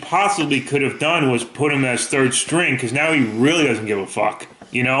thing you possibly could have done was put him as third string because now he really doesn't give a fuck,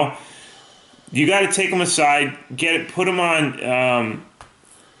 You got to take him aside, put him on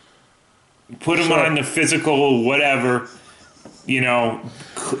the physical whatever,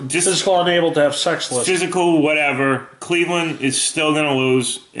 just physical unable to have sex list. Physical whatever. Cleveland is still going to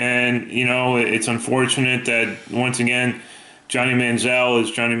lose, and it's unfortunate that once again Johnny Manziel is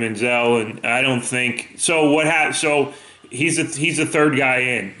Johnny Manziel, and I don't think so. What happened? So he's the third guy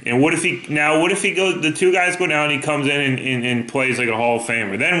in, and what if he goes? The two guys go down. He comes in and plays like a Hall of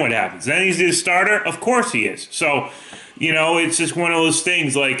Famer. Then what happens? Then he's the starter. Of course he is. So it's just one of those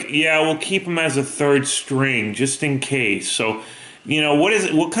things. Like, yeah, we'll keep him as a third string just in case. So what is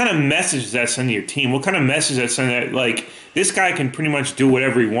it? What kind of message does that send to your team? What kind of message does that send that like this guy can pretty much do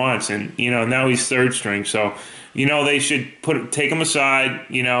whatever he wants, and now he's third string. So. They should take him aside,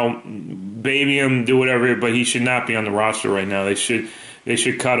 baby him, do whatever, but he should not be on the roster right now. They should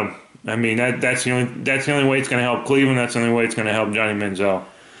cut him. I mean, that's the only way it's going to help Cleveland. That's the only way it's going to help Johnny Manziel.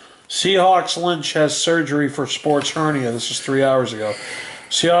 Seahawks Lynch has surgery for sports hernia. This is 3 hours ago.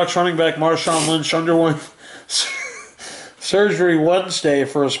 Seahawks running back Marshawn Lynch underwent surgery Wednesday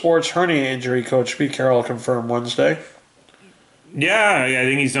for a sports hernia injury. Coach Pete Carroll confirmed Wednesday. Yeah, I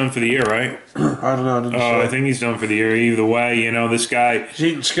think he's done for the year, right? I don't know. I think he's done for the year. Either way, this guy... He's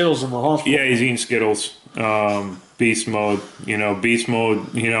eating Skittles in the hospital. Yeah, he's eating Skittles. Beast mode. Beast mode,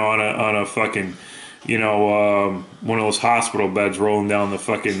 on a fucking, one of those hospital beds rolling down the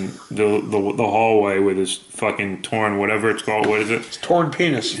fucking, the hallway with his fucking torn, whatever it's called. What is it? It's torn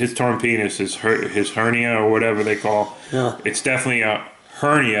penis. His torn penis, his hernia or whatever they call. Yeah. It's definitely a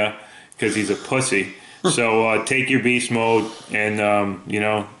hernia because he's a pussy. So take your beast mode and,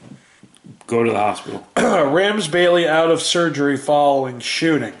 go to the hospital. Rams Bailey out of surgery following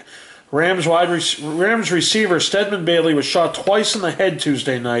shooting. Rams receiver Stedman Bailey was shot twice in the head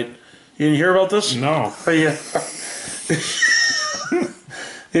Tuesday night. You didn't hear about this? No. Oh, yeah.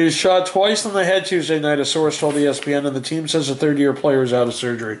 He was shot twice in the head Tuesday night, a source told ESPN, and the team says the third-year player is out of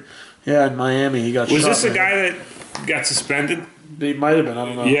surgery. Yeah, in Miami, he got shot. Was this the guy that got suspended? He might have been. I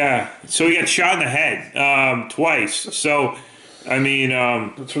don't know. Yeah. So he got shot in the head twice. So, I mean...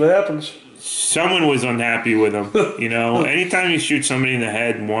 that's what happens. Someone was unhappy with him. Anytime you shoot somebody in the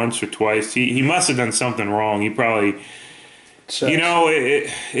head once or twice, he must have done something wrong. He probably...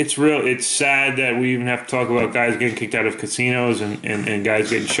 It's real. It's sad that we even have to talk about guys getting kicked out of casinos and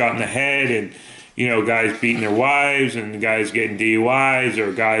guys getting shot in the head and, guys beating their wives and guys getting DUIs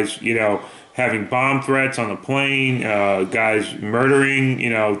or guys, having bomb threats on the plane, guys murdering,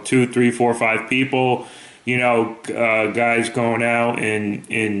 2, 3, 4, 5 people. guys going out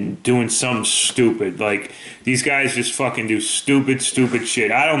and doing something stupid. Like, these guys just fucking do stupid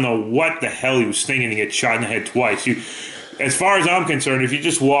shit. I don't know what the hell he was thinking to get shot in the head twice. As far as I'm concerned, if you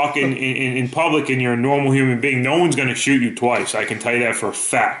just walk in public and you're a normal human being, no one's going to shoot you twice. I can tell you that for a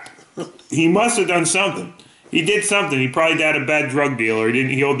fact. He must have done something. He did something. He probably had a bad drug deal, or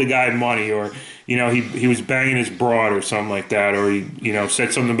he owed the guy money, or he was banging his broad or something like that, or he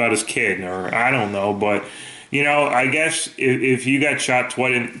said something about his kid, or I don't know. But I guess if you got shot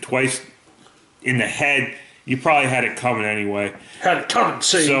twice in the head, you probably had it coming anyway. Had it coming,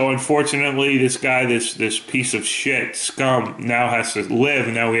 see. So unfortunately, this guy, this piece of shit scum, now has to live,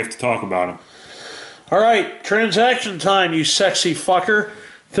 and now we have to talk about him. All right, transaction time, you sexy fucker.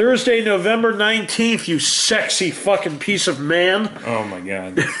 Thursday, November 19th, you sexy fucking piece of man. Oh, my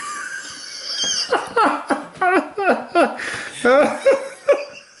God.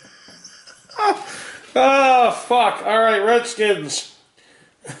 Oh, fuck. All right, Redskins.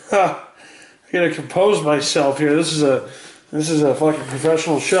 I gotta compose myself here. This is a fucking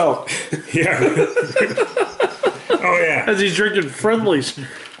professional show. Yeah. Oh, yeah. As he's drinking friendlies.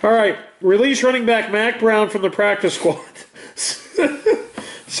 All right, release running back Mac Brown from the practice squad.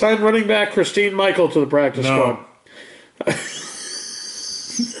 Sign running back Christine Michael to the practice squad.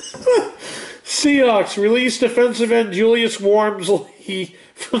 Seahawks release defensive end Julius Wormsley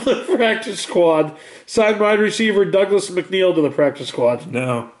from the practice squad. Sign wide receiver Douglas McNeil to the practice squad.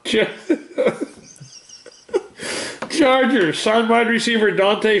 No. Chargers sign wide receiver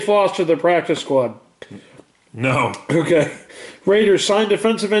Dante Foster to the practice squad. No. Okay. Raiders sign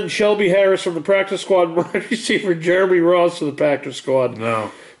defensive end Shelby Harris from the practice squad and wide receiver Jeremy Ross to the practice squad. No.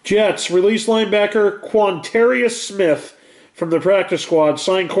 Jets release linebacker Quantarius Smith from the practice squad.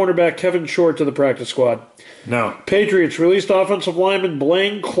 Sign cornerback Kevin Short to the practice squad. No. Patriots released offensive lineman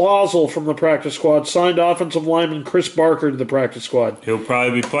Blaine Clausel from the practice squad. Signed offensive lineman Chris Barker to the practice squad. He'll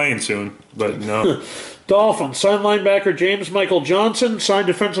probably be playing soon, but no. Dolphins signed linebacker James Michael Johnson. Signed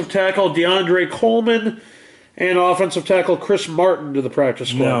defensive tackle DeAndre Coleman. And offensive tackle Chris Martin to the practice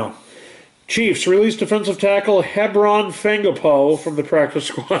squad. No. Chiefs released defensive tackle Hebron Fangapo from the practice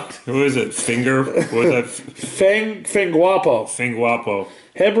squad. Who is it? Finger? What was that? Fanguapo. Finguapo.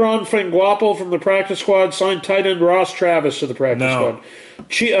 Hebron Fanguapo from the practice squad. Signed tight end Ross Travis to the practice squad.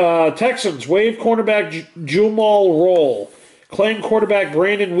 Texans waive cornerback Jumal Roll. Claim quarterback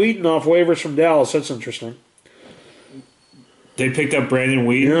Brandon Wheaton off waivers from Dallas. That's interesting. They picked up Brandon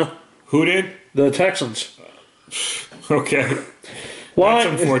Wheaton? Yeah. Who did? The Texans. Okay.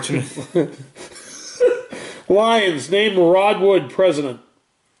 That's unfortunate. Lions name Rod Wood president.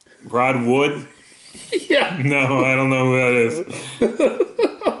 Rod Wood? Yeah. No, I don't know who that is.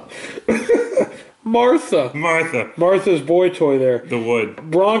 Martha. Martha's boy toy there. The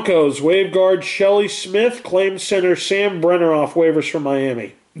Wood. Broncos waive guard Shelley Smith. Claim center Sam Brenner off waivers from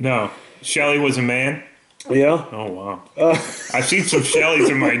Miami. No. Shelley was a man? Yeah. Oh, wow. I've seen some Shelleys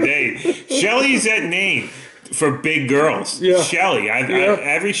in my day. Shelley's that name for big girls. Yeah. Shelley.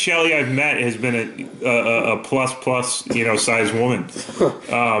 Every Shelley I've met has been a plus, size woman.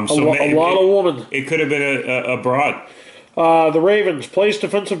 A lot of women. It could have been a broad. The Ravens placed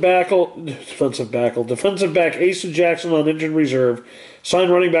defensive back Asa Jackson on injured reserve.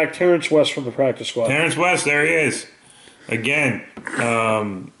 Signed running back Terrence West from the practice squad. Terrence West, there he is. Again,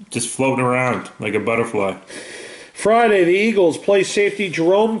 just floating around like a butterfly. Friday, the Eagles placed safety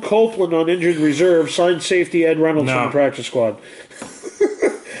Jerome Copeland on injured reserve. Signed safety Ed Reynolds from the practice squad.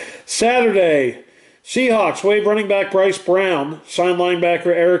 Saturday, Seahawks waive running back Bryce Brown. Signed linebacker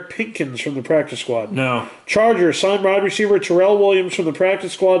Eric Pinkins from the practice squad. No. Chargers signed wide receiver Terrell Williams from the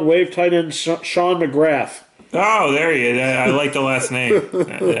practice squad. Waive tight end Sean McGrath. Oh, there he is. I like the last name.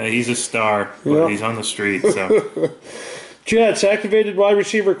 He's a star, but he's on the street. So. Jets activated wide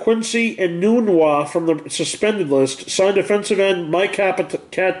receiver Quincy and Nunwa from the suspended list. Signed defensive end Mike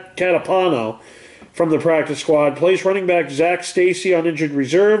Catapano from the practice squad. Placed running back Zach Stacy on injured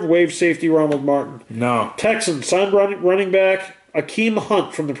reserve. Waived safety Ronald Martin. No. Texans signed running back Akeem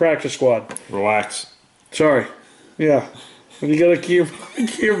Hunt from the practice squad. Relax. Sorry. Yeah. When you got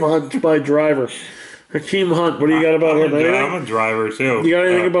Akeem Hunt by driver. Akeem Hunt, what do you got about him? I'm a driver, too. You got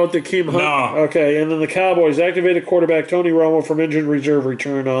anything about the Akeem Hunt? No. Okay, and then the Cowboys activated quarterback Tony Romo from injured reserve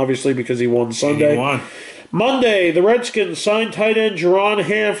return, obviously, because he won Sunday. He won. Monday, the Redskins signed tight end Jerron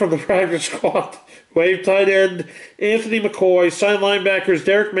Ham from the practice squad. Waived tight end Anthony McCoy. Signed linebackers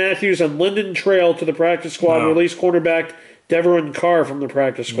Derek Matthews and Lyndon Trail to the practice squad. No. Released cornerback Deveron Carr from the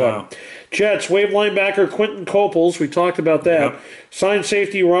practice squad. No. Jets waived linebacker Quentin Copels. We talked about that. Yep. Signed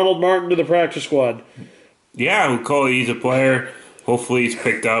safety Ronald Martin to the practice squad. Yeah, he's a player. Hopefully he's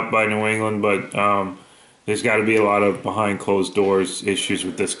picked up by New England, but There's got to be a lot of behind closed doors issues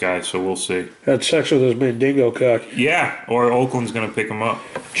with this guy, so we'll see. Had sex with his Mandingo cock. Yeah, or Oakland's going to pick him up.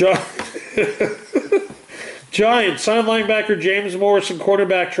 Gi- Giants, sign linebacker James Morrison,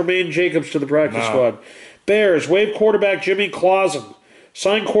 quarterback Tremaine Jacobs to the practice squad. Bears, waive quarterback Jimmy Clausen.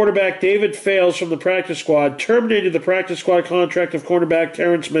 Signed quarterback David Fales from the practice squad. Terminated the practice squad contract of cornerback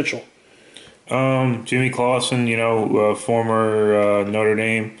Terrence Mitchell. Jimmy Clausen, former Notre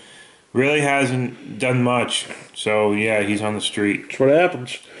Dame, really hasn't done much. So, yeah, he's on the street. That's what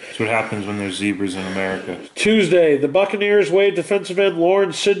happens. That's what happens when there's zebras in America. Tuesday, the Buccaneers waived defensive end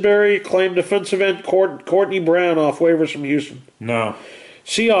Lawrence Sidbury, claimed defensive end Courtney Brown off waivers from Houston. No.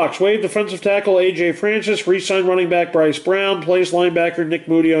 Seahawks waived defensive tackle A.J. Francis, re-signed running back Bryce Brown, placed linebacker Nick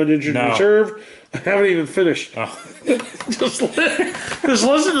Moody on injured reserve. I haven't even finished. Oh. just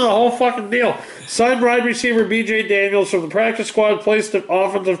listen to the whole fucking deal. Signed wide receiver B.J. Daniels from the practice squad, placed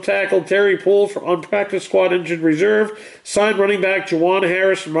offensive tackle Terry Poole on practice squad injured reserve. Signed running back Juwan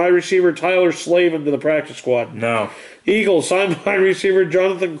Harris and wide receiver Tyler Slavin to the practice squad. No. Eagles signed wide receiver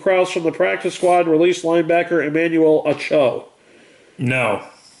Jonathan Krause from the practice squad, released linebacker Emmanuel Acho. No.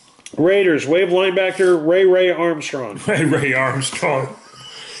 Raiders waived linebacker Ray Armstrong. Ray Armstrong.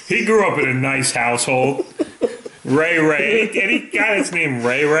 He grew up in a nice household. Ray. Any guy that's named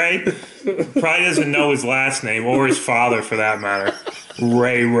Ray probably doesn't know his last name or his father for that matter.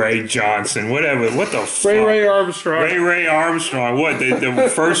 Ray Johnson. Whatever. What the fuck? Ray Armstrong. Ray Armstrong. What?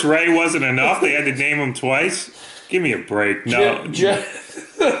 The first Ray wasn't enough? They had to name him twice? Give me a break. No.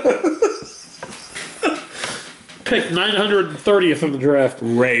 Picked 930th in the draft.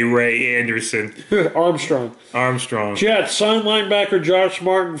 Ray Anderson. Armstrong. Jets signed linebacker Josh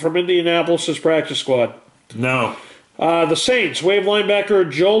Martin from Indianapolis' practice squad. No. The Saints waived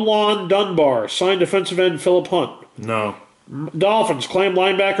linebacker Jolon Dunbar. Signed defensive end Philip Hunt. No. Dolphins claimed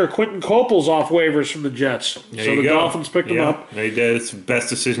linebacker Quentin Coples off waivers from the Jets. So the Dolphins picked him up. They did. It's the best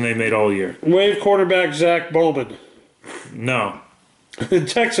decision they made all year. Waived quarterback Zach Bowman. No.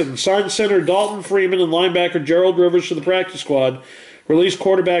 Texans signed center Dalton Freeman and linebacker Gerald Rivers to the practice squad. Released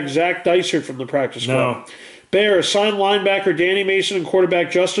quarterback Zach Dysert from the practice squad. No. Bears signed linebacker Danny Mason and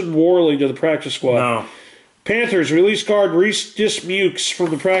quarterback Justin Worley to the practice squad. No. Panthers released guard Reese Dismukes from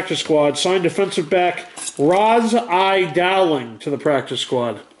the practice squad. Signed defensive back Roz I. Dowling to the practice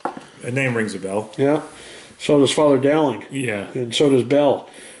squad. That name rings a bell. Yeah. So does Father Dowling. Yeah. And so does Bell.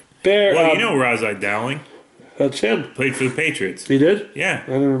 Well, you know Razai Dowling. That's him. Played for the Patriots. He did? Yeah.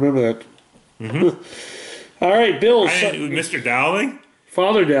 I didn't remember that. Mm-hmm. All right, Bills. Mr. Dowling?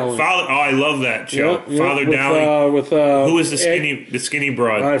 Father Dowling. I love that show. Father with, Dowling. Who was the skinny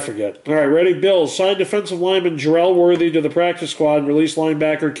broad? I forget. All right, ready? Bills signed defensive lineman Jarrell Worthy to the practice squad. Released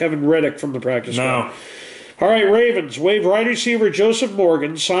linebacker Kevin Reddick from the practice squad. All right, Ravens waived wide receiver Joseph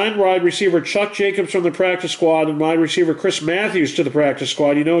Morgan, signed wide receiver Chuck Jacobs from the practice squad, and wide receiver Chris Matthews to the practice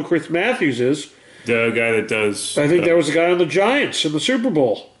squad. You know who Chris Matthews is? The guy that does... I think that was the guy on the Giants in the Super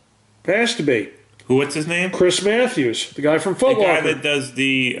Bowl. Has to be. What's his name? Chris Matthews, the guy from football. The guy that does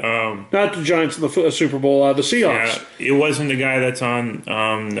the... Not the Giants in the Super Bowl, the Seahawks. Yeah, it wasn't the guy that's on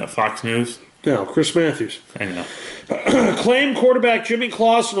Fox News? No, Chris Matthews. I know. Claimed quarterback Jimmy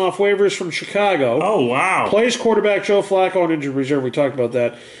Clausen off waivers from Chicago. Oh, wow. Plays quarterback Joe Flacco on injured reserve. We talked about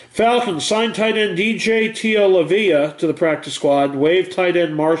that. Falcons signed tight end DJ Teolavia to the practice squad. Waived tight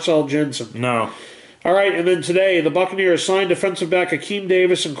end Marcel Jensen. No. All right, and then today, the Buccaneers signed defensive back Akeem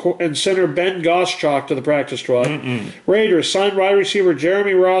Davis and center Ben Goschalk to the practice squad. Raiders signed wide receiver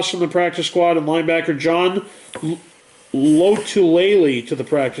Jeremy Ross from the practice squad and linebacker John Lotulele to the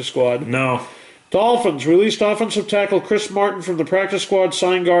practice squad. No. Dolphins released offensive tackle Chris Martin from the practice squad,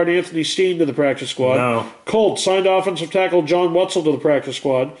 signed guard Anthony Steen to the practice squad. No. Colts signed offensive tackle John Wetzel to the practice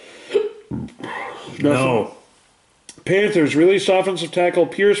squad. No. Panthers released offensive tackle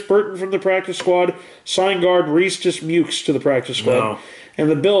Pierce Burton from the practice squad, signed guard Reese Dismukes to the practice squad. No.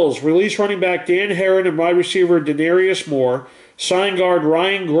 And the Bills released running back Dan Herron and wide receiver Denarius Moore, signed guard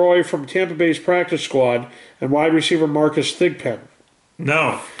Ryan Groy from Tampa Bay's practice squad, and wide receiver Marcus Thigpen.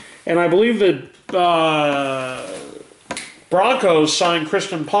 No. And I believe that Broncos signed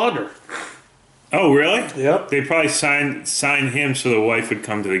Kristen Ponder. Oh, really? Yep. They probably signed him so the wife would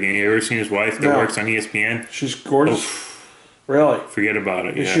come to the game. You ever seen his wife that works on ESPN? She's gorgeous. Really? Forget about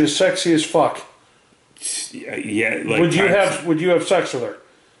it. Yeah. She's sexy as fuck. Yeah. Like Would you have sex with her?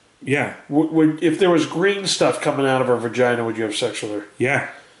 Yeah. Would if there was green stuff coming out of her vagina, would you have sex with her? Yeah.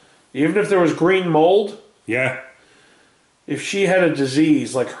 Even if there was green mold? Yeah. If she had a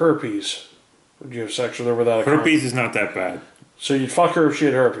disease like herpes, would you have sex with her without a condom? Herpes is not that bad. So you'd fuck her if she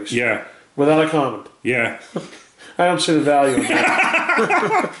had herpes? Yeah. Without a condom? Yeah. I don't see the value in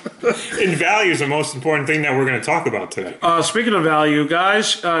that. And value is the most important thing that we're going to talk about today. Speaking of value,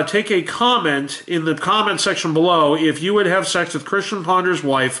 guys, take a comment in the comment section below if you would have sex with Christian Ponder's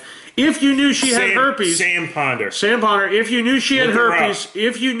wife if you knew she had herpes. Sam Ponder. Sam Ponder, if you knew she had herpes,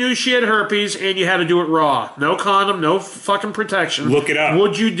 and you had to do it raw, no condom, no fucking protection. Look it up.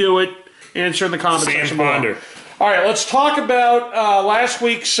 Would you do it? Answer in the comment section below. Ponder. All right, let's talk about last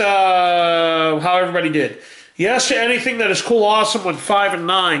week's how everybody did. Yes to anything that is cool, awesome went 5 and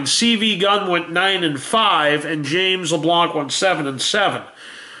 9. CV Gunn went 9 and 5, and James LeBlanc went 7 and 7.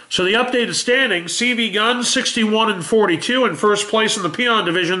 So the updated standings: CV Gunn 61 and 42 in first place in the Peon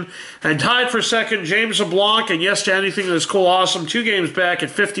division, and tied for second James LeBlanc. And yes to anything that is cool, awesome, 2 games back at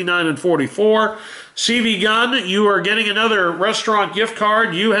 59 and 44. CV Gunn, you are getting another restaurant gift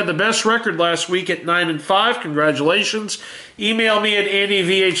card. You had the best record last week at 9 and 5. Congratulations. Email me at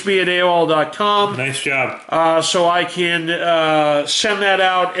andyvhb@aol.com. Nice job. So I can send that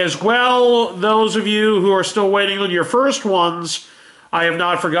out as well. Those of you who are still waiting on your first ones, I have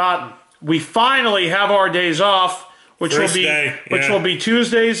not forgotten. We finally have our days off, which will be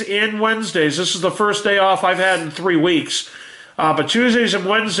Tuesdays and Wednesdays. This is the first day off I've had in 3 weeks. But Tuesdays and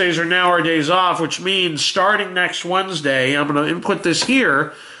Wednesdays are now our days off, which means starting next Wednesday, I'm going to input this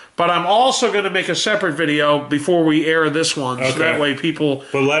here, but I'm also going to make a separate video before we air this one, so that way people...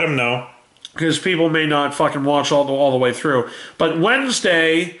 But let them know. Because people may not fucking watch all the way through. But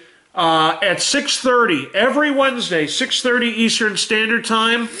Wednesday... at 6:30, every Wednesday, 6:30 Eastern Standard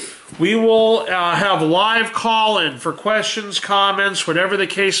Time, we will have live call-in for questions, comments, whatever the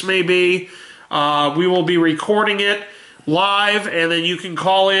case may be. We will be recording it live, and then you can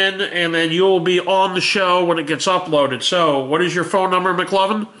call in, and then you'll be on the show when it gets uploaded. So, what is your phone number,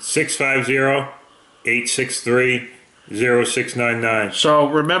 McLovein? 650-863-0699. So,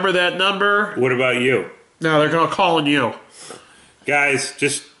 remember that number. What about you? No, they're going to call on you. Guys,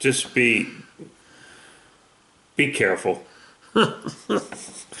 just be careful.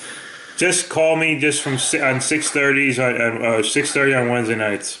 Just call me just from on 6:30s on 6:30 on Wednesday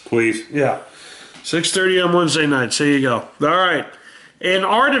nights, please. Yeah, 6:30 on Wednesday nights. There you go. All right. In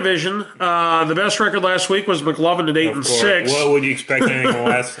our division, the best record last week was McLovein at 8 and 6. What would you expect anything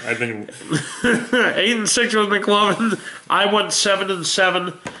less? I've been 8 and 6 with McLovein. I went 7 and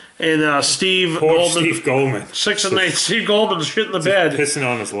 7. And Steve Goldman, 6 and 8. Steve Goldman's shitting the bed, pissing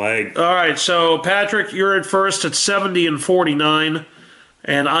on his leg. All right, so Patrick, you're at first at 70 and 49,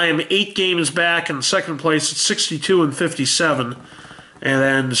 and I am 8 games back in second place at 62 and 57, and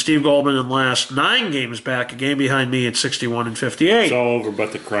then Steve Goldman in last, 9 games back, a game behind me at 61 and 58. It's all over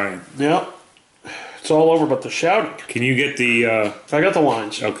but the crying. Yep, it's all over but the shouting. Can you get the? I got the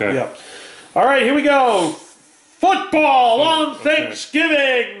lines. Okay. Yep. All right, here we go. Football on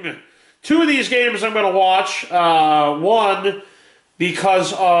Thanksgiving. 2 of these games I'm going to watch. One,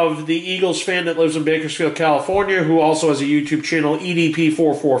 because of the Eagles fan that lives in Bakersfield, California, who also has a YouTube channel,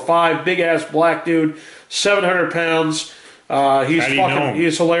 EDP445. Big-ass black dude, 700 pounds.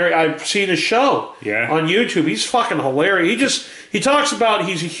 He's hilarious. I've seen his show on YouTube. He's fucking hilarious. He talks about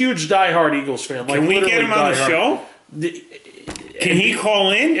he's a huge diehard Eagles fan. Can we get him on the show? Can he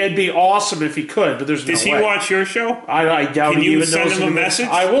call in? It'd be awesome if he could, but there's no way. Does he watch your show? I doubt he even knows. Can you send him a message?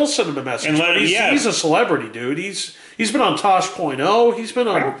 I will send him a message. And he's a celebrity, dude. He's been on Tosh.0. He's been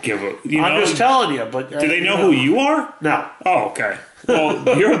on... I don't give a... I'm just telling you, but... Do they know who you are? No. Oh, okay.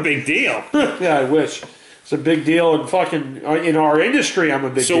 Well, you're a big deal. Yeah, I wish. It's a big deal in fucking... In our industry, I'm a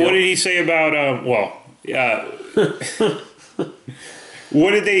big deal. So what did he say about...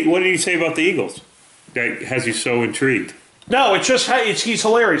 what did he say about the Eagles that has you so intrigued? No, it's just he's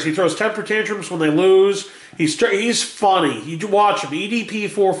hilarious. He throws temper tantrums when they lose. He's funny. You watch him.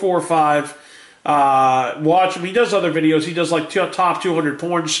 EDP445. Watch him. He does other videos. He does like top 200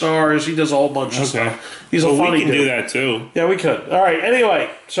 porn stars. He does a whole bunch of stuff. He's a funny dude. We can do that too. Yeah, we could. All right. Anyway,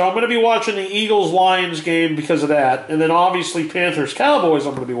 so I'm going to be watching the Eagles-Lions game because of that, and then obviously Panthers-Cowboys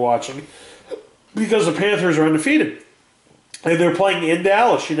I'm going to be watching because the Panthers are undefeated. And they're playing in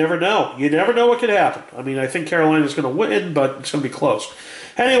Dallas. You never know. You never know what could happen. I mean, I think Carolina's going to win, but it's going to be close.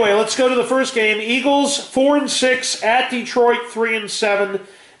 Anyway, let's go to the first game. Eagles 4 and 6 at Detroit 3 and 7,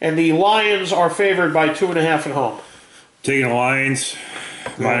 and the Lions are favored by 2.5 at home. Taking the Lions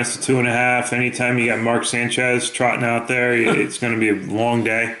minus the 2.5. Anytime you got Mark Sanchez trotting out there, it's going to be a long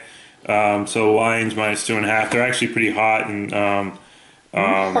day. So Lions minus 2.5. They're actually pretty hot, and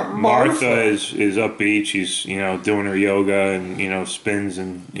Martha is up beach. She's doing her yoga and spins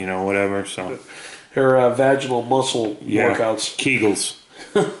and whatever. So her vaginal muscle workouts, Kegels.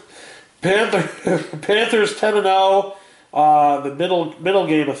 Panthers 10-0. The middle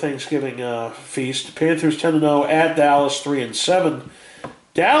game of Thanksgiving feast. Panthers 10-0 at Dallas 3-7.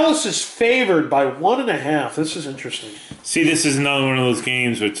 Dallas is favored by 1.5. This is interesting. See, this is another one of those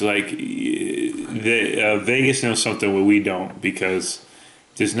games which, like, Vegas knows something where we don't, because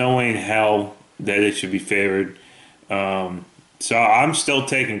there's no way in hell that it should be favored. So I'm still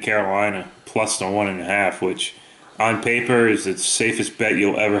taking Carolina plus the 1.5, which on paper is the safest bet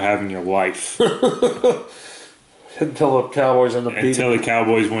you'll ever have in your life. Until the Cowboys end up beating. Until the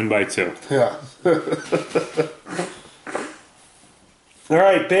Cowboys win by 2. Yeah. All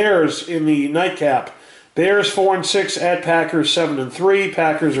right, Bears in the nightcap. Bears 4-6 at Packers 7-3.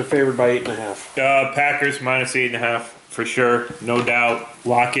 Packers are favored by 8.5. Packers minus 8.5 for sure, no doubt.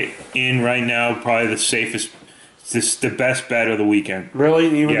 Lock it in right now. Probably the safest. This is the best bet of the weekend. Really,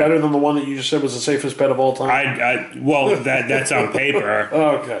 even better than the one that you just said was the safest bet of all time. Well, that's on paper.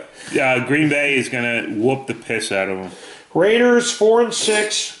 Okay. Green Bay is gonna whoop the piss out of them. Raiders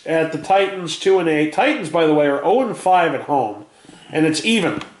 4-6 at the Titans 2-8. Titans, by the way, are 0-5 at home, and it's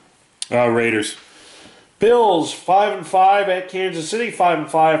even. Raiders. Bills 5-5 at Kansas City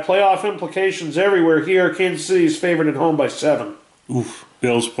 5-5. Playoff implications everywhere here. Kansas City is favored at home by 7. Oof.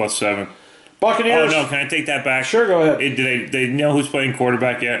 Bills plus 7. Buccaneers. Oh no! Can I take that back? Sure, go ahead. Do they know who's playing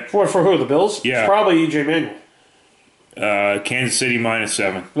quarterback yet? For who? The Bills? Yeah. It's probably E.J. Manuel. Kansas City minus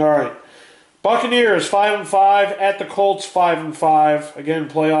 7. All right. Buccaneers 5-5 at the Colts 5-5. Again,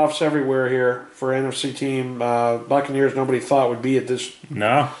 playoffs everywhere here for NFC team. Buccaneers nobody thought would be at this.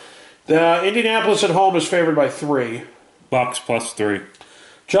 No. The Indianapolis at home is favored by 3. Bucks plus 3.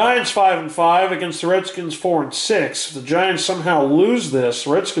 Giants 5-5 against the Redskins 4-6. If the Giants somehow lose this,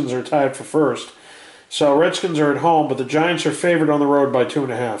 Redskins are tied for first. So Redskins are at home, but the Giants are favored on the road by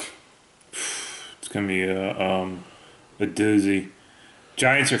 2.5. It's gonna be a doozy.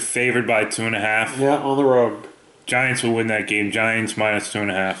 Giants are favored by 2.5. Yeah, on the road. Giants will win that game. Giants minus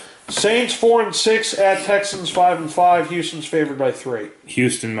 2.5. Saints 4-6 at Texans 5-5. Houston's favored by 3.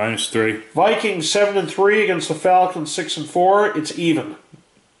 Houston minus 3. Vikings 7-3 against the Falcons 6-4. It's even.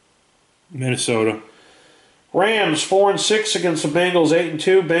 Minnesota. Rams 4-6 against the Bengals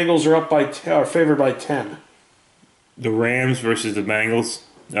 8-2. Bengals are favored by 10. The Rams versus the Bengals.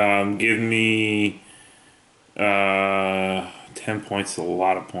 Give me 10 points. Is a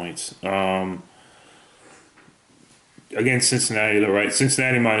lot of points. Against Cincinnati, though, right?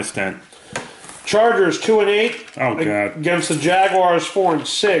 Cincinnati minus 10. Chargers 2-8. Oh God. Against the Jaguars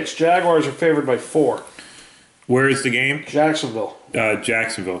 4-6. Jaguars are favored by 4. Where is the game? Jacksonville.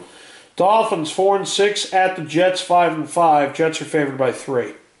 Jacksonville. Dolphins 4-6 at the Jets 5-5. Jets are favored by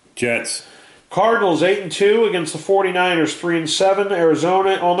 3. Jets. Cardinals 8-2 against the 49ers 3-7.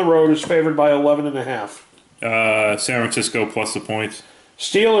 Arizona on the road is favored by 11.5. San Francisco plus the points.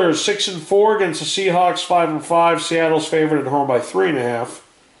 Steelers 6-4 against the Seahawks 5-5. Seattle's favored at home by 3.5.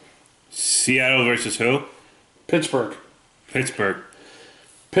 Seattle versus who? Pittsburgh. Pittsburgh.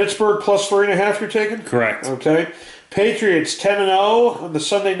 Pittsburgh plus 3.5 you're taking? Correct. Okay. Patriots 10-0 on the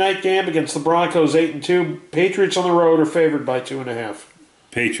Sunday night game against the Broncos 8-2. Patriots on the road are favored by 2.5.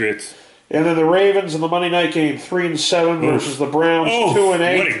 Patriots. And then the Ravens in the Monday night game 3-7 versus the Browns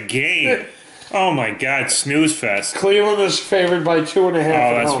 2-8. What a game! Oh my God, snooze fest. Cleveland is favored by 2.5. Oh,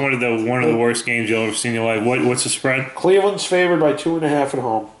 that's one of the worst games you'll ever see in your life. What's the spread? Cleveland's favored by 2.5 at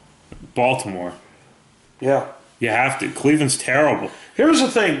home. Baltimore. Yeah. You have to. Cleveland's terrible. Here's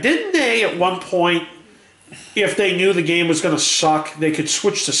the thing. Didn't they at one point, if they knew the game was going to suck, they could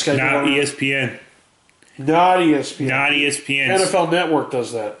switch the schedule? Not around? ESPN. Not ESPN. Not ESPN. NFL Network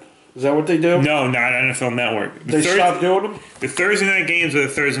does that. Is that what they do? No, not NFL Network. They stopped doing them? The Thursday night games are the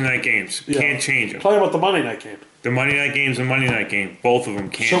Thursday night games. Yeah. Can't change them. Talking about the Monday night game. The Monday night game's a Monday night game. Both of them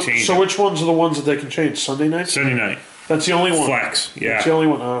can't change So them. which ones are the ones that they can change? Sunday night? Sunday night. That's the only one. Flex, yeah. That's the only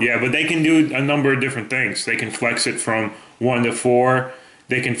one. Yeah, but they can do a number of different things. They can flex it from 1 to 4.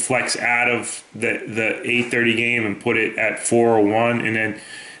 They can flex out of the 8:30 game and put it at 4 or 1, and then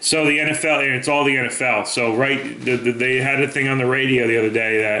so the NFL, and it's all the NFL. So they had a thing on the radio the other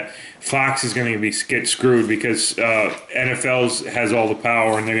day that Fox is going to get screwed because NFL has all the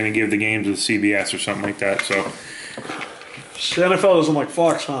power and they're going to give the games to CBS or something like that. So the NFL doesn't like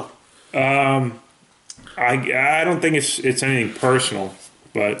Fox, huh? I don't think it's anything personal,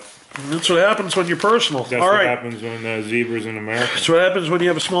 but that's what happens when you're personal. That's what happens when zebras in America. That's what happens when you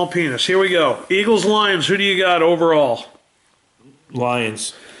have a small penis. Here we go. Eagles, Lions. Who do you got overall?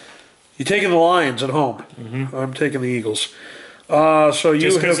 Lions. You taking the Lions at home? Mm-hmm. I'm taking the Eagles. So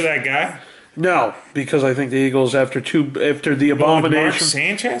just because of that guy? No, because I think the Eagles after the abomination Mark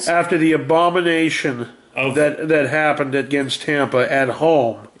Sanchez? after the abomination that happened against Tampa at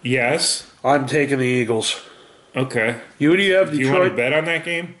home. Yes. I'm taking the Eagles. Okay. Who do you have? Do you want to Detroit. bet on that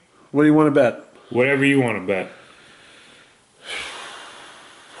game? What do you want to bet? Whatever you want to bet.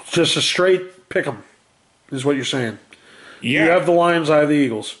 Just a straight pick 'em, is what you're saying. Yeah. You have the Lions, I have the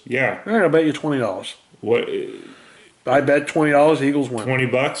Eagles. Yeah. All right, I'll bet you $20. What? I bet $20 the Eagles win.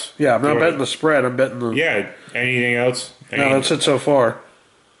 $20? Yeah, I'm not betting the spread. I'm betting the. Yeah. Anything else? No, that's it so far.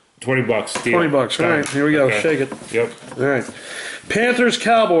 $20. Deal. $20. All right, here we go. Okay. Shake it. Yep. All right. Panthers,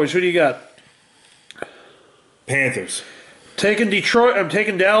 Cowboys. Who do you got? Panthers. Taking Detroit. I'm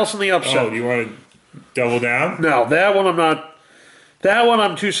taking Dallas in the upset. Oh, do you want to double down? No, that one I'm not. That one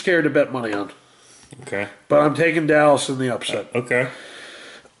I'm too scared to bet money on. Okay. But I'm taking Dallas in the upset. Okay.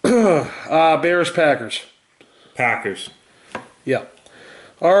 Bears, Packers. Packers. Yeah.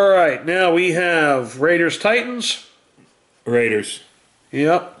 All right. Now we have Raiders, Titans. Raiders.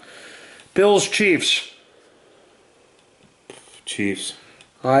 Yep. Bills, Chiefs. Chiefs.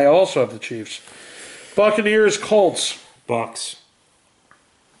 I also have the Chiefs. Buccaneers, Colts. Bucks.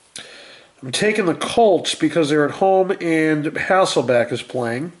 I'm taking the Colts because they're at home and Hasselbeck is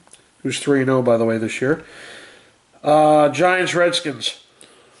playing, who's 3-0 by the way this year. Giants, Redskins.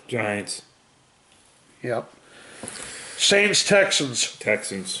 Giants. Yep. Saints, Texans.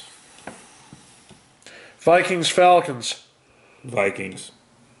 Texans. Vikings, Falcons. Vikings.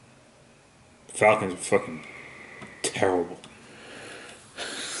 Falcons are fucking terrible.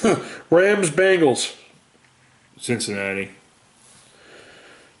 Rams, Bengals. Cincinnati.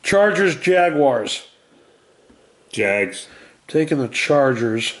 Chargers, Jaguars. Jags. Taking the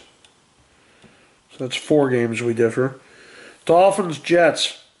Chargers. So that's 4 games we differ. Dolphins,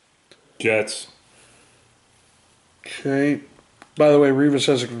 Jets. Jets. Okay. By the way, Revis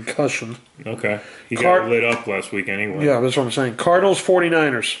has a concussion. Okay. He got lit up last week anyway. Yeah, that's what I'm saying. Cardinals,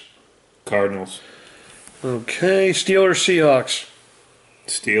 49ers. Cardinals. Okay. Steelers, Seahawks.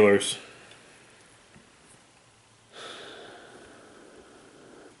 Steelers.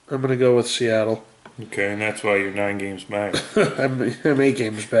 I'm going to go with Seattle. Okay, and that's why you're 9 games back. I'm 8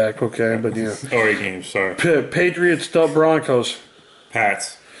 games back, okay, but yeah. Or 8 games, sorry. Patriots, Broncos.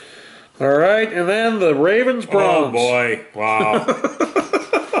 Pats. All right, and then the Ravens, Browns. Oh, boy. Wow.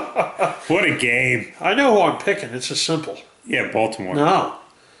 What a game. I know who I'm picking. It's just simple. Yeah, Baltimore. No.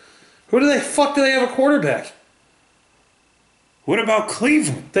 Who do they have a quarterback? What about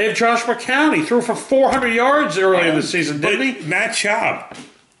Cleveland? They have Josh McCown. He threw for 400 yards early in the season, didn't he? Matt Schaub.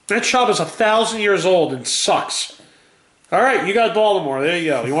 That Schaub is 1,000 years old and sucks. All right, you got Baltimore. There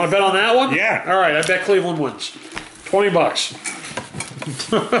you go. You want to bet on that one? Yeah. All right, I bet Cleveland wins. $20.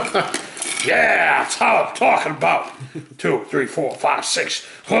 Yeah, that's how I'm talking about. 2, 3, 4, 5, 6.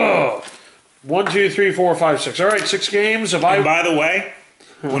 Oh. 1, 2, 3, 4, 5, 6. All right, 6 games. And by the way,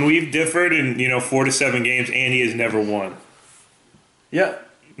 when we've differed in 4 to 7 games, Andy has never won. Yeah.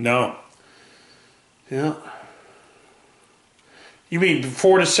 No. Yeah. You mean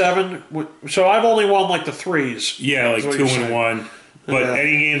 4 to 7? So I've only won like the 3s. Yeah, like 2 and 1. But Yeah.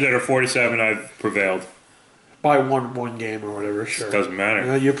 any games that are 4 to 7, I've prevailed. By one game or whatever, sure. Doesn't matter.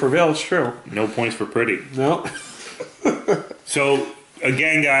 Yeah, you prevail, it's true. No points for pretty. No. So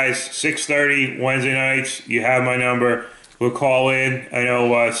again, guys, 6:30 Wednesday nights. You have my number. We'll call in. I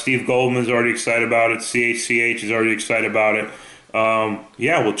know Steve Goldman's already excited about it. CHCH is already excited about it.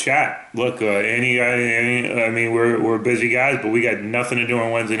 Yeah, we'll chat. Look, Andy, I mean, we're busy guys, but we got nothing to do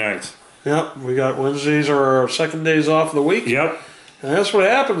on Wednesday nights. Yep, we got Wednesdays are our second days off of the week. Yep. And that's what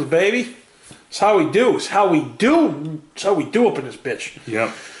happens, baby. It's how we do. It's how we do. It's how we do up in this bitch.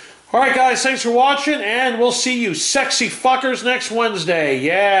 Yep. All right, guys, thanks for watching, and we'll see you sexy fuckers next Wednesday.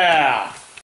 Yeah.